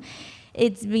done,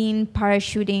 it's been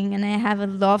parachuting, and I have a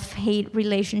love-hate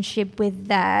relationship with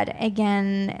that.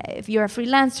 Again, if you're a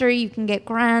freelancer, you can get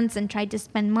grants and try to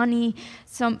spend money,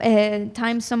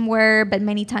 time somewhere, but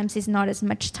many times it's not as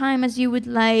much time as you would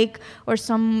like, or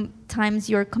sometimes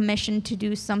you're commissioned to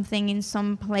do something in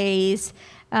some place.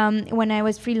 When I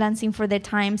was freelancing for the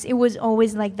Times, it was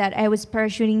always like that. I was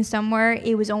parachuting somewhere.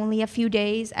 It was only a few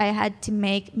days. I had to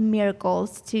make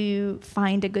miracles to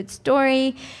find a good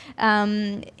story.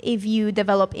 If you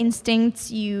develop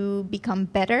instincts, you become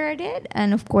better at it.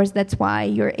 And of course, that's why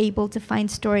you're able to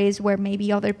find stories where maybe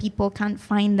other people can't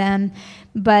find them.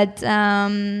 But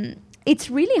it's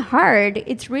really hard.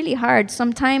 It's really hard.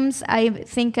 Sometimes I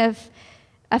think I've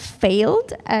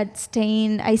failed at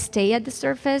staying. I stay at the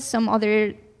surface. Some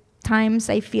other times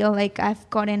I feel like I've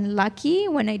gotten lucky.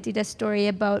 When I did a story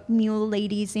about mule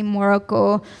ladies in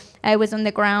Morocco, I was on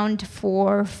the ground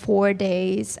for 4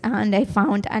 days and I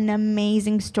found an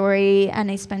amazing story,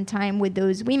 and I spent time with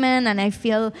those women, and I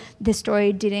feel the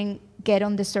story didn't get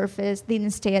on the surface, didn't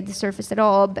stay at the surface at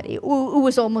all, but it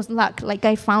was almost luck. Like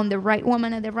I found the right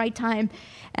woman at the right time,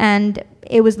 and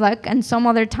it was luck. And some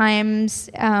other times,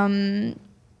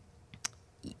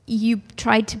 you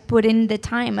try to put in the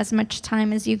time, as much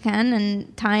time as you can,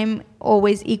 and time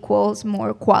always equals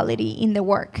more quality in the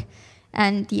work.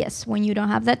 And yes, when you don't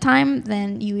have that time,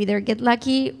 then you either get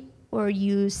lucky or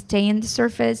you stay in the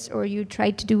surface, or you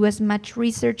try to do as much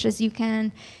research as you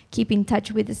can, keep in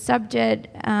touch with the subject.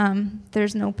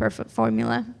 There's no perfect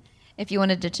formula. If you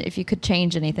wanted to, if you could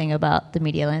change anything about the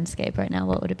media landscape right now,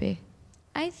 what would it be?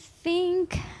 I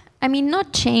think, I mean,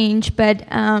 not change, but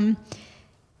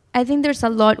I think there's a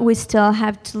lot we still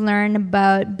have to learn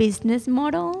about business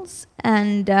models,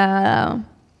 and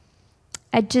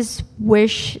I just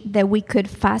wish that we could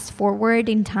fast forward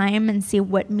in time and see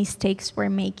what mistakes we're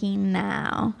making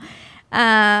now.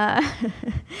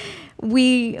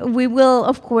 We will,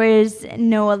 of course,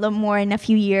 know a lot more in a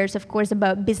few years, of course,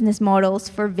 about business models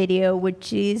for video,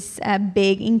 which is a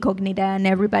big incognita, and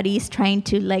everybody is trying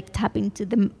to like tap into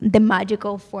the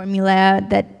magical formula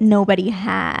that nobody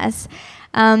has.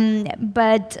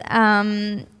 But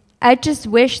I just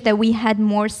wish that we had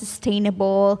more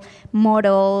sustainable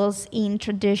models in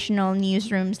traditional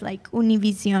newsrooms like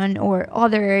Univision or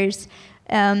others,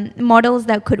 models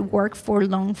that could work for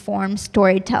long-form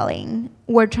storytelling.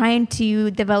 We're trying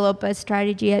to develop a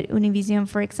strategy at Univision,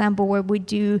 for example, where we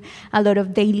do a lot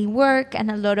of daily work and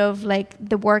a lot of like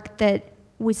the work that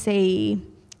we say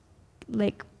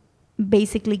like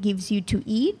basically gives you to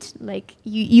eat, like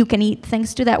you can eat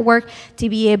thanks to that work, to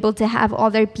be able to have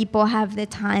other people have the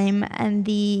time and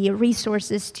the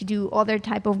resources to do other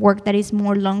type of work that is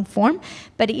more long form.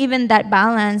 But even that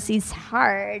balance is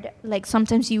hard. Like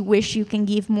sometimes you wish you can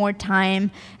give more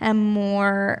time and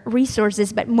more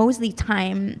resources, but mostly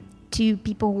time, to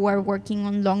people who are working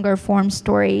on longer form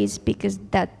stories, because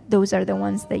those are the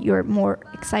ones that you're more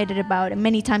excited about, and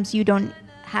many times you don't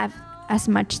have as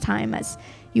much time as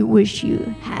you wish you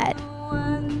had.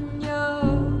 When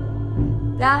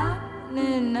you're down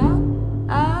and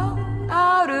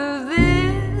out of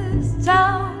this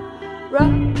town,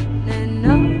 running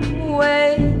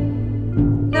away,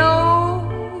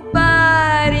 nobody's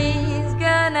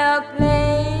gonna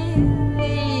play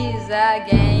these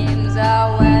games.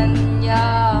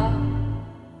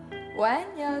 When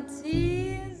you're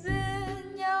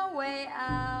teasing your way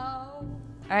out.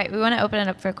 All right, we want to open it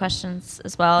up for questions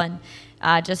as well, and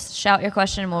just shout your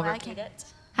question and we'll repeat it.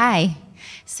 Hi.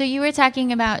 So you were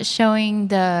talking about showing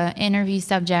the interview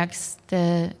subjects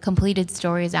the completed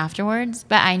stories afterwards,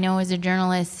 but I know as a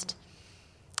journalist,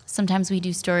 sometimes we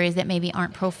do stories that maybe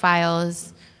aren't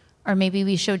profiles, or maybe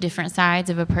we show different sides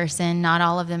of a person, not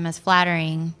all of them as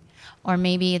flattering, or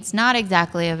maybe it's not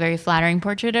exactly a very flattering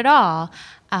portrait at all.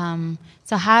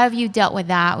 So how have you dealt with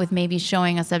that, with maybe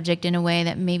showing a subject in a way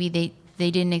that maybe they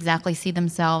didn't exactly see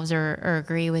themselves or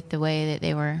agree with the way that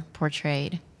they were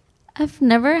portrayed? I've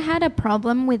never had a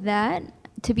problem with that,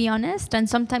 to be honest, and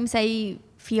sometimes I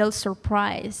feel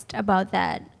surprised about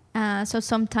that. So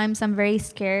sometimes I'm very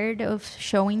scared of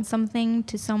showing something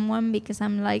to someone because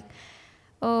I'm like,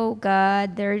 oh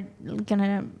God, they're not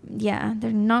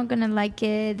gonna like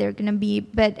it,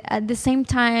 but at the same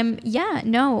time,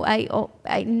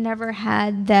 I never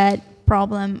had that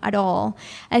problem at all.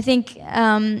 I think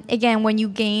again, when you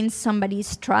gain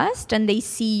somebody's trust and they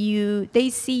see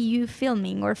you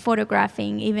filming or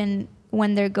photographing, even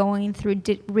when they're going through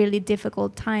really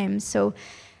difficult times. So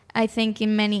I think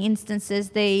in many instances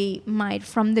they might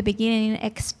from the beginning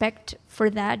expect for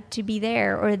that to be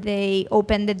there, or they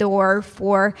open the door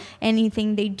for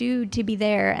anything they do to be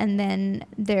there, and then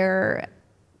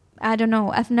I don't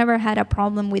know, I've never had a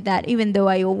problem with that, even though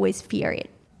I always fear it.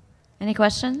 Any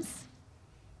questions?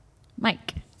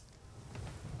 Mike.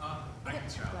 I can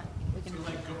try.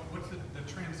 So what's the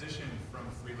transition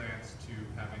from freelance to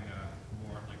having a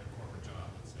more like a corporate job,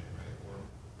 let's say, right? Or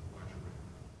larger?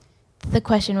 The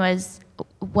question was,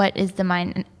 how does the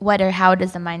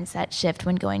mindset shift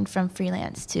when going from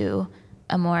freelance to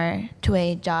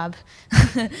a job?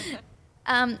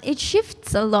 It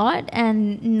shifts a lot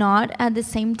and not at the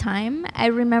same time. I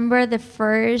remember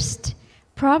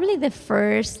probably the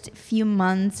first few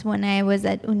months when I was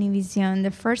at Univision,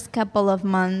 the first couple of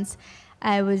months,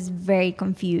 I was very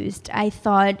confused. I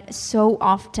thought so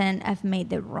often I've made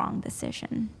the wrong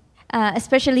decision.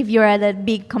 Especially if you're at a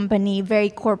big company, very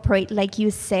corporate, like you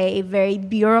say, very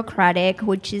bureaucratic,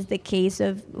 which is the case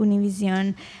of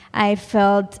Univision. I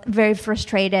felt very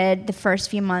frustrated the first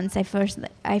few months. I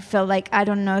felt like, I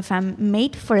don't know if I'm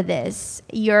made for this.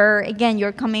 You're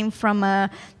coming from a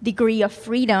degree of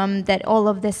freedom that all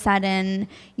of a sudden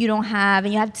you don't have,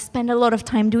 and you have to spend a lot of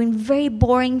time doing very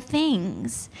boring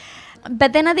things.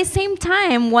 But then at the same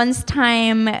time, once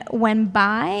time went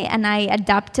by and I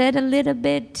adapted a little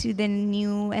bit to the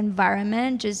new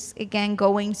environment, just again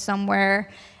going somewhere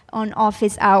on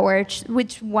office hours,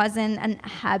 which wasn't a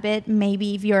habit,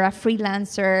 maybe if you're a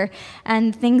freelancer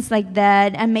and things like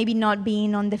that, and maybe not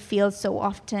being on the field so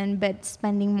often, but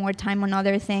spending more time on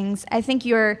other things. I think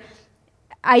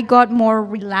I got more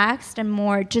relaxed and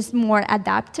more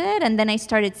adapted, and then I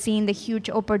started seeing the huge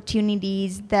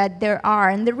opportunities that there are.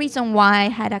 And the reason why I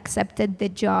had accepted the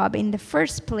job in the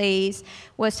first place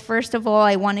was, first of all,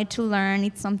 I wanted to learn.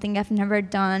 It's something I've never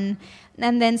done.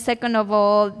 And then second of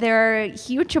all, there are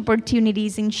huge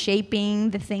opportunities in shaping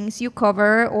the things you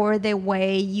cover or the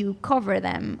way you cover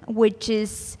them, which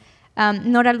is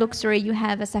not a luxury you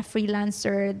have as a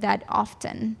freelancer that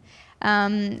often.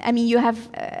 You have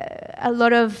a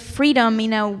lot of freedom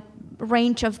in a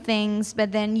range of things,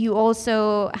 but then you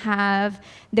also have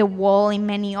the wall in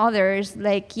many others.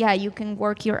 Like, yeah, you can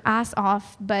work your ass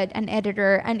off, but an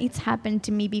editor, and it's happened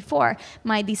to me before,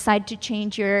 might decide to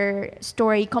change your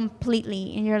story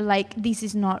completely, and you're like, this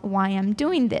is not why I'm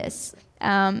doing this.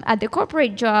 At the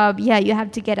corporate job, yeah, you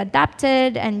have to get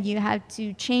adapted and you have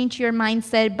to change your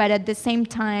mindset, but at the same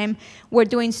time, we're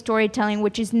doing storytelling,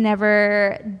 which is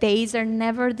days are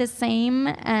never the same,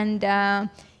 and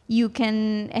you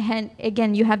can,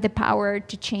 again, you have the power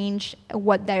to change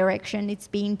what direction it's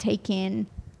being taken.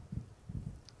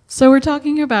 So we're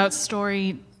talking about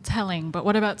storytelling, but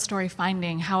what about story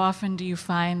finding? How often do you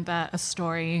find that a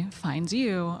story finds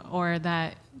you, or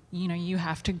that you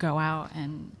have to go out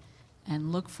and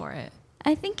look for it?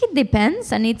 I think it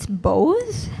depends, and it's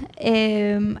both.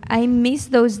 I miss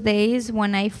those days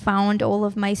when I found all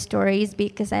of my stories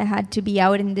because I had to be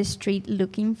out in the street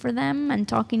looking for them and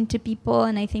talking to people,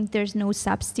 and I think there's no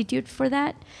substitute for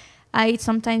that. I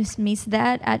sometimes miss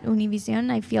that at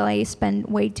Univision. I feel I spend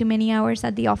way too many hours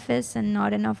at the office and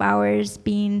not enough hours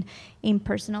being in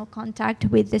personal contact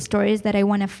with the stories that I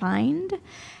want to find.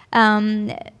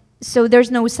 So there's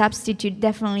no substitute.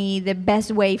 Definitely the best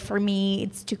way for me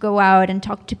is to go out and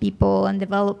talk to people and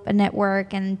develop a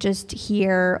network and just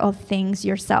hear of things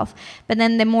yourself. But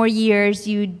then the more years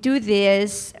you do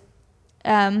this,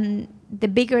 the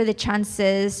bigger the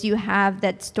chances you have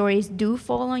that stories do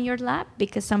fall on your lap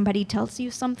because somebody tells you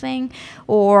something,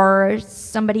 or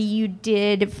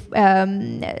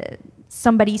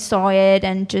somebody saw it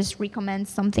and just recommends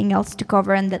something else to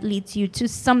cover, and that leads you to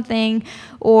something.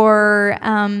 Or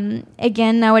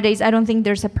again, nowadays, I don't think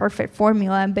there's a perfect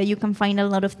formula, but you can find a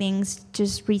lot of things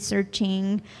just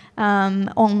researching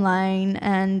online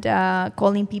and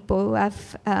calling people who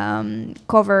have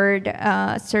covered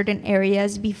certain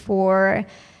areas before.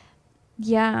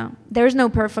 Yeah, there's no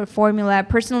perfect formula.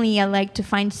 Personally, I like to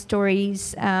find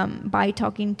stories by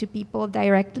talking to people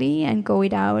directly and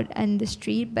going out in the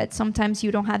street, but sometimes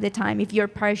you don't have the time. If you're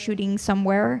parachuting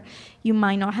somewhere, you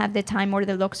might not have the time or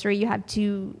the luxury. You have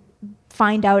to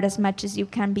find out as much as you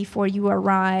can before you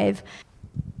arrive.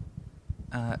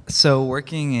 So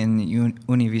working in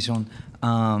Univision,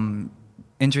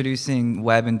 introducing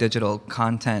web and digital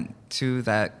content to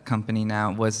that company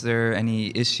now, was there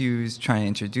any issues trying to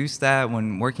introduce that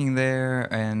when working there?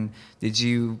 And did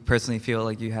you personally feel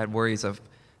like you had worries of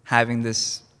having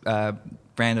this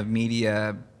brand of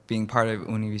media being part of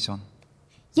Univision?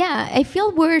 Yeah, I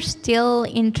feel we're still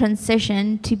in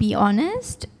transition, to be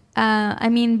honest.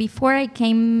 Before I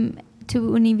came to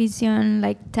Univision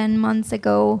like 10 months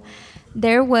ago,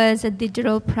 there was a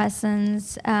digital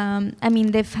presence.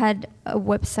 They've had a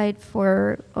website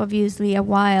for obviously a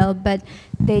while, but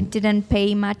they didn't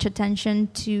pay much attention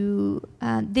to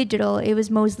digital. It was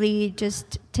mostly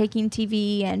just taking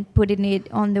TV and putting it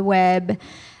on the web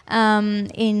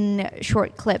in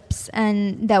short clips,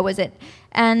 and that was it.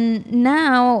 And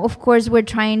now, of course, we're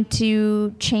trying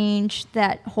to change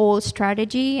that whole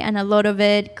strategy, and a lot of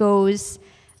it goes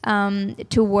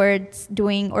towards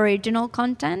doing original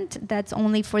content that's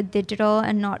only for digital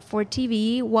and not for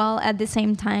TV, while at the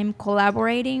same time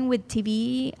collaborating with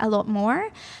TV a lot more.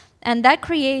 And that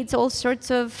creates all sorts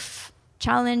of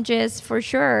challenges for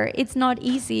sure. It's not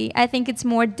easy. I think it's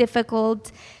more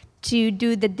difficult to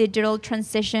do the digital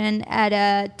transition at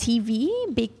a TV,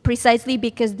 precisely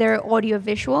because they're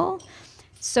audiovisual.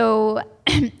 So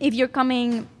if you're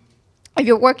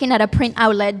working at a print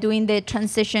outlet doing the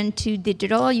transition to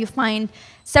digital, you find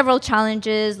several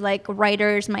challenges, like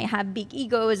writers might have big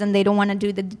egos and they don't want to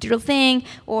do the digital thing,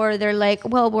 or they're like,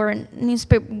 well, we're a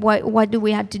newspaper, what do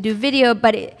we have to do video?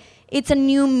 But it's a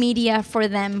new media for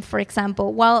them, for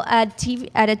example. While at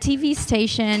a TV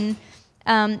station,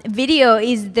 video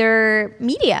is their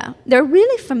media. They're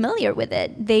really familiar with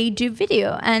it. They do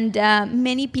video, and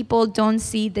many people don't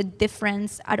see the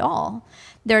difference at all.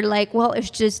 They're like, well, it's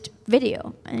just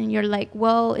video. And you're like,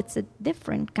 well, it's a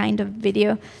different kind of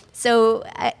video. So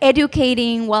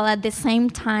educating while at the same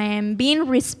time being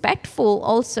respectful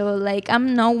also. Like,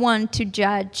 I'm no one to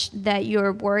judge that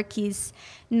your work is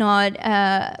not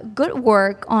good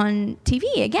work on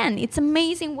TV. Again, it's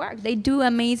amazing work. They do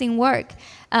amazing work.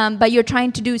 But you're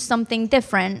trying to do something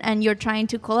different, and you're trying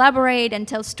to collaborate and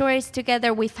tell stories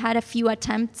together. We've had a few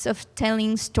attempts of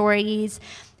telling stories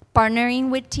partnering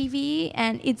with TV,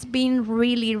 and it's been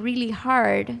really, really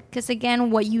hard because, again,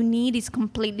 what you need is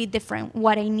completely different.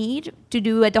 What I need to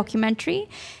do a documentary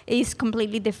is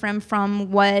completely different from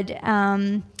what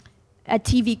a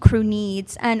TV crew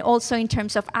needs. And also in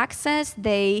terms of access,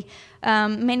 they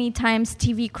many times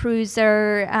TV crews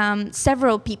are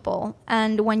several people,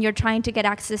 and when you're trying to get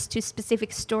access to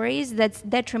specific stories, that's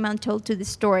detrimental to the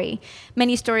story.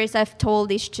 Many stories I've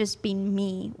told is just been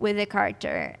me with a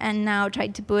character, and now try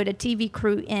to put a TV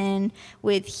crew in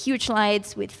with huge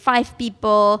lights with 5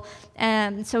 people.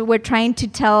 So we're trying to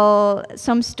tell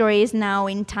some stories now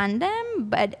in tandem,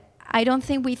 but I don't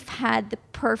think we've had the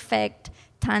perfect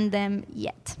tandem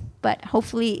yet, but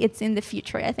hopefully it's in the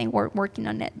future. I think we're working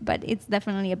on it, but it's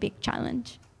definitely a big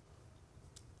challenge.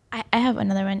 I have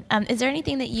another one. Is there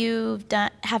anything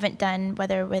that haven't done,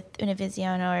 whether with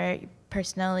Univision or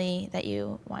personally, that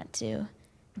you want to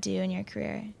do in your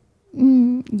career?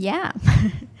 Yeah.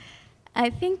 I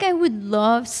think I would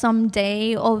love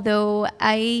someday, although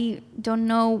I don't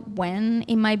know when,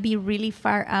 it might be really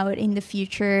far out in the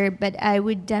future, but I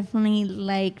would definitely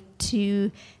like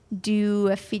to do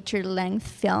a feature-length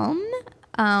film.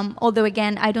 Although,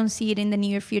 again, I don't see it in the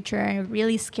near future, and it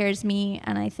really scares me,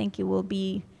 and I think it will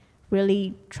be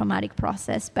really traumatic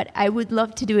process. But I would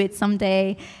love to do it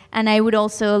someday, and I would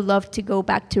also love to go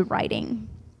back to writing.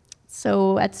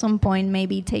 So at some point,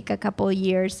 maybe take a couple of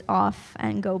years off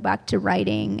and go back to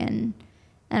writing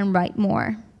and write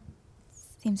more.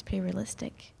 Seems pretty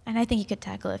realistic. And I think you could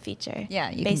tackle a feature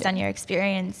based on your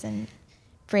experience and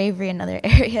bravery in other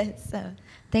areas. So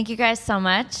thank you guys so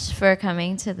much for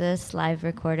coming to this live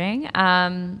recording.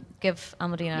 Give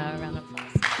Almudena a round of applause.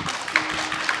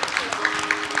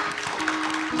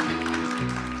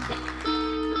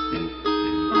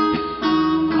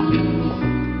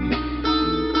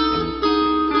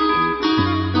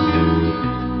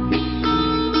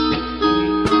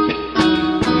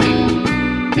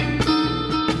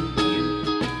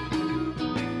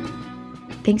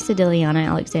 Thanks to Diliana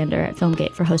Alexander at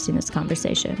Filmgate for hosting this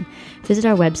conversation. Visit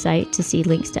our website to see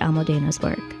links to Almudena's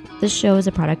work. This show is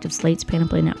a product of Slate's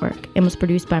Panoply Network and was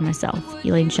produced by myself,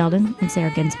 Elaine Sheldon, and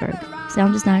Sarah Ginsberg.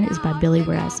 Sound design is by Billy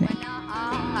Werasnik.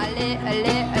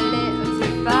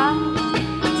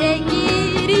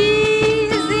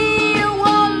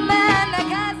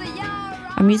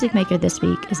 Our music maker this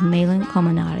week is Malin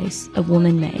Colmenares of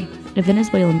Woman May, a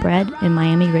Venezuelan-bred and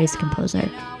Miami-raised composer.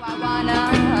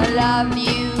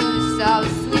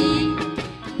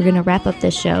 We're going to wrap up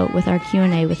this show with our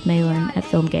Q&A with Malin at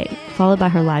Filmgate, followed by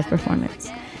her live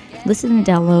performance. Listen and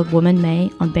download Woman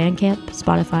May on Bandcamp,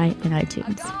 Spotify, and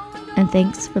iTunes. And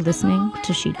thanks for listening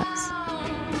to She Does.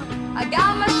 I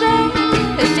got my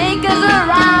shakers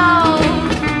around.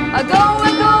 I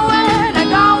going, I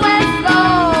going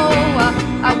slow.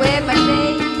 I wear my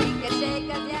shakers,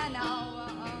 yeah,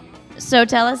 no. So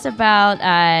tell us about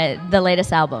the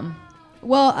latest album.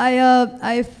 Well,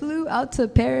 I flew out to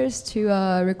Paris to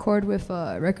record with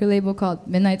a record label called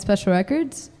Midnight Special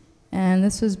Records, and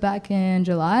this was back in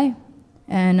July.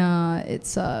 And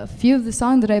it's a few of the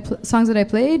songs that I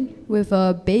played with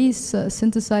a bass, a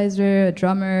synthesizer, a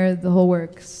drummer, the whole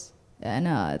works. And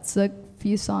it's a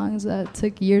few songs that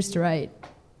took years to write.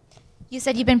 You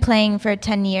said you've been playing for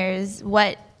 10 years.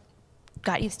 What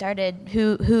got you started?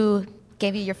 Who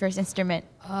gave you your first instrument?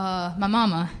 My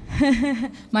mama.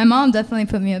 My mom definitely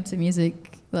put me up to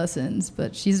music lessons,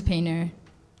 but she's a painter.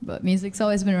 But music's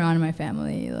always been around in my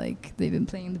family. Like, they've been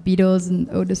playing the Beatles and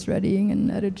Otis Redding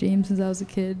and Etta James since I was a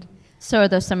kid. So are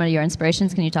those some of your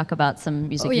inspirations? Can you talk about some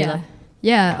music you love?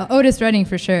 Yeah, Otis Redding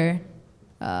for sure.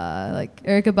 Like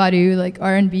Erykah Badu, like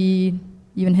R&B,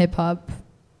 even hip hop.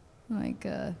 Like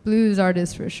blues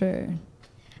artists for sure.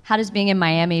 How does being in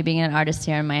Miami, being an artist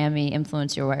here in Miami,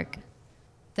 influence your work?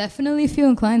 Definitely feel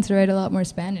inclined to write a lot more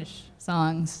Spanish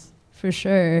songs, for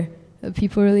sure.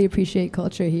 People really appreciate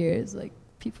culture here. It's like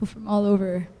people from all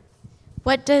over.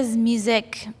 What does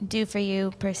music do for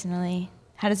you personally?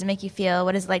 How does it make you feel?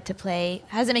 What is it like to play?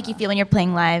 How does it make you feel when you're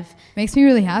playing live? Makes me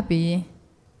really happy.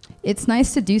 It's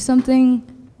nice to do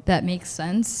something that makes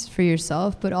sense for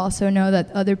yourself, but also know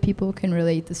that other people can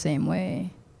relate the same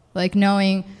way. Like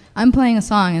knowing I'm playing a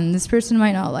song and this person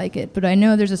might not like it, but I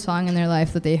know there's a song in their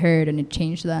life that they heard and it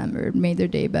changed them or made their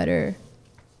day better.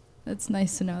 That's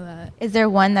nice to know that. Is there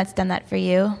one that's done that for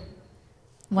you?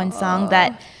 One song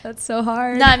that... That's so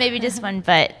hard. Not maybe just one,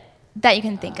 but that you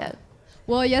can think of.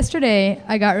 Well, yesterday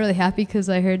I got really happy because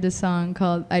I heard this song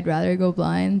called I'd Rather Go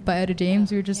Blind by Etta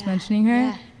James. We were just mentioning her.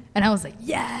 Yeah. And I was like,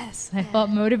 yes! I felt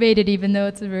motivated even though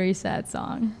it's a very sad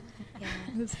song. Yeah.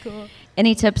 That's cool.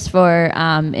 Any tips for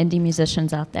indie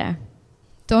musicians out there?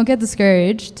 Don't get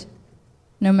discouraged.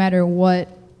 No matter what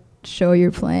show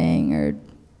you're playing or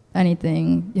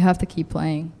anything, you have to keep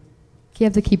playing. You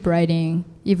have to keep writing,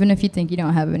 even if you think you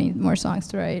don't have any more songs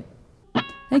to write.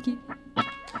 Thank you. I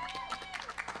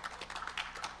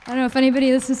don't know if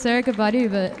anybody listens to Erykah Badu,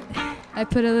 but I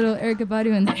put a little Erykah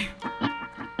Badu in there.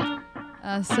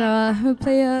 So we'll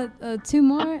play two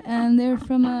more, and they're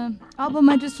from an album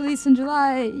I just released in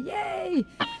July. Yay!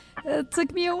 It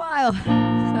took me a while.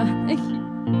 So thank you.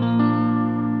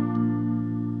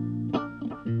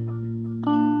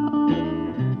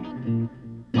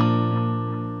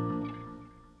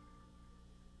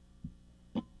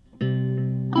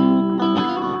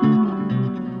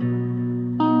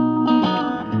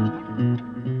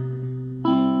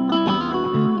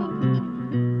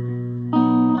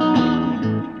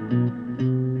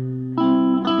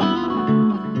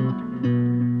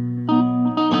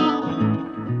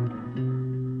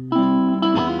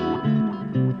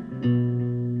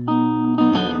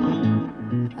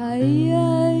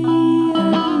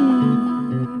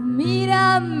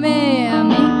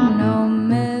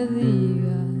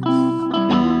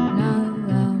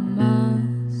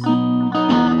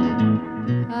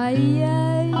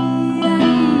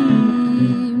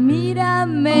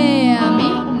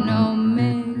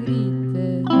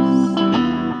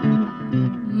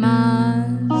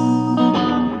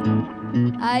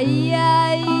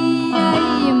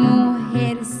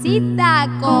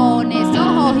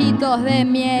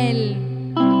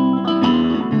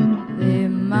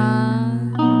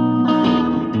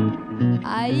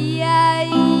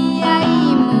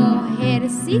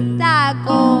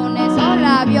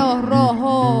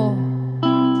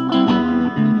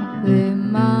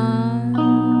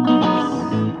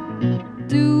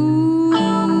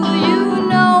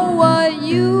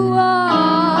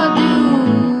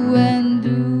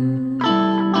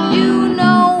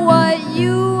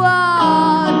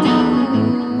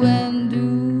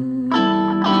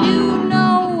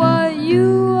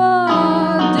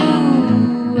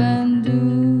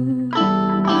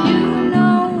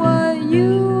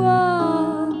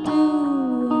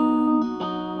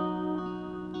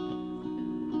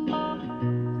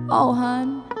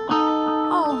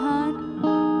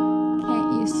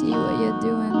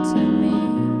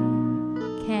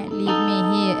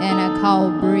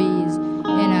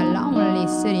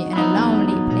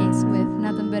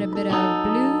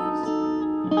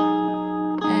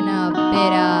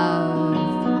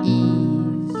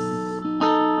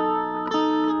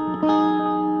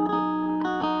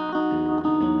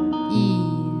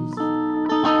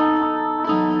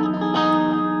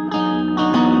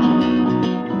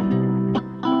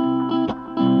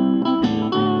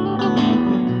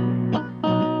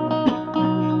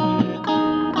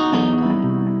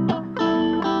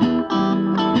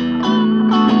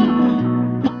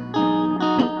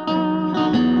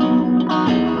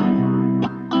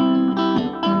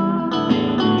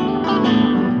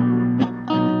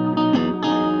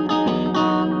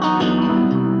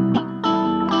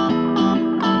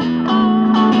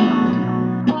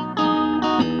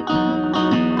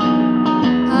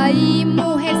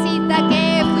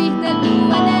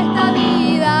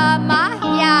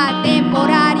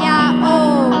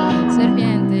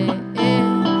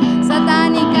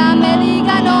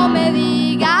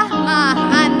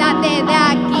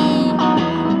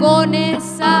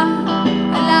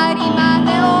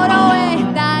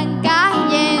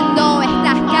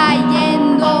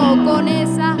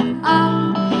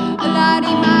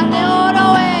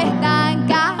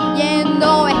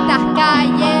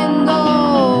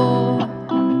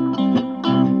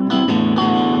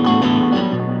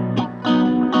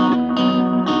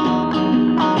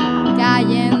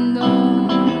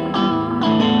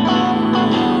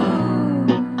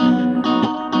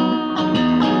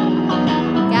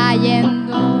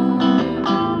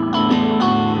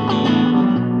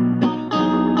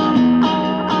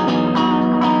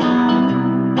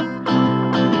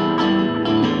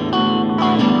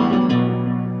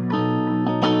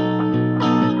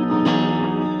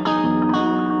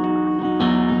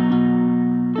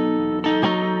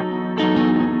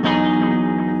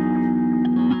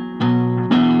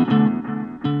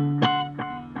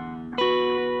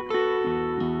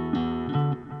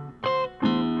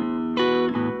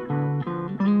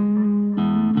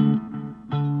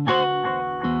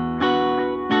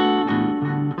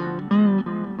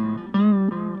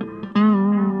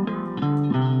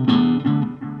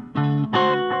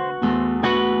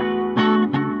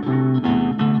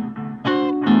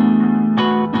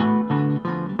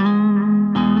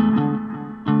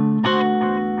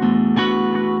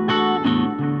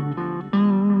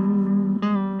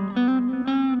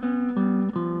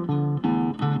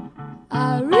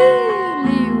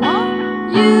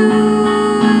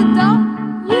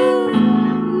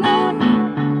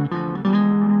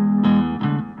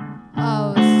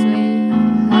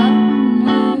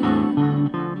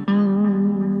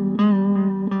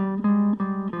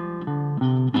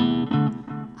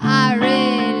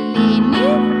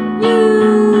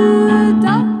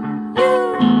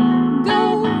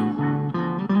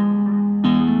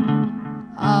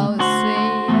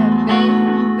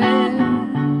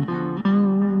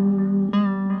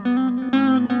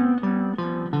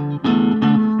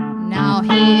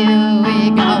 now here we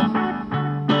go.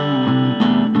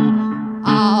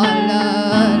 All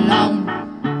alone.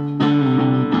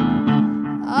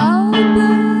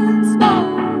 Open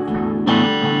smoke.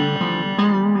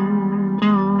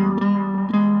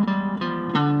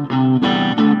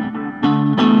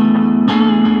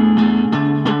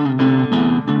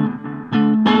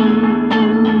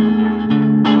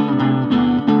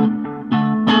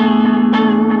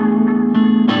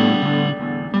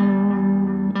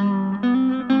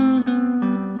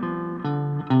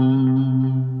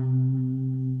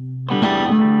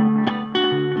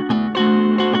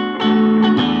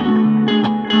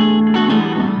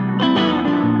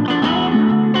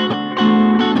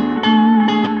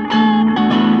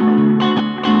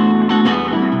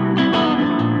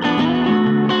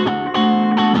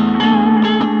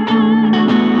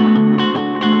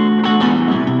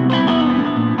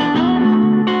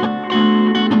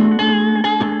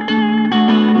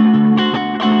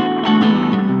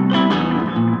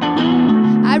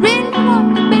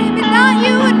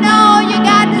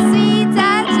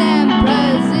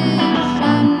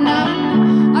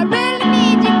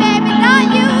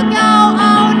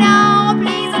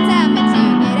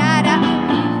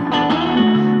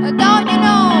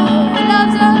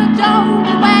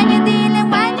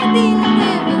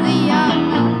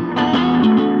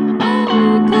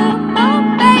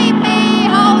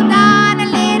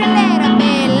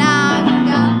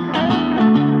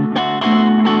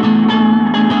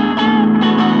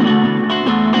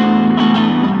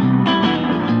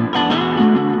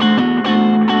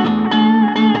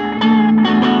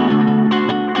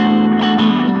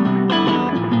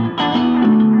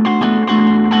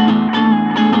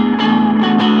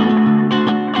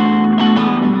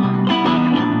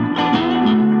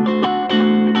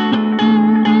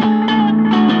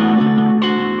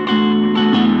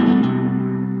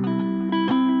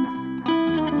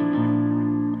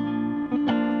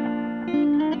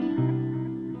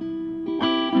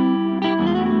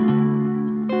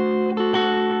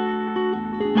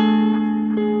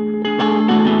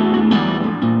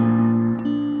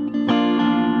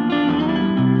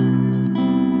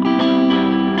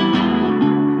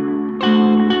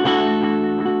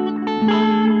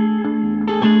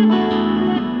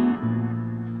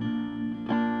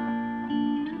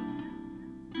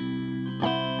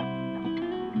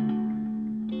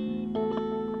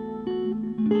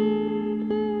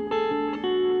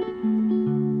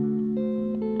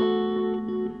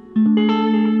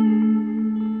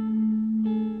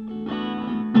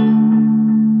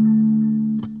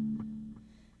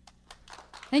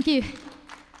 Thank you.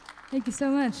 Thank you so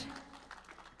much.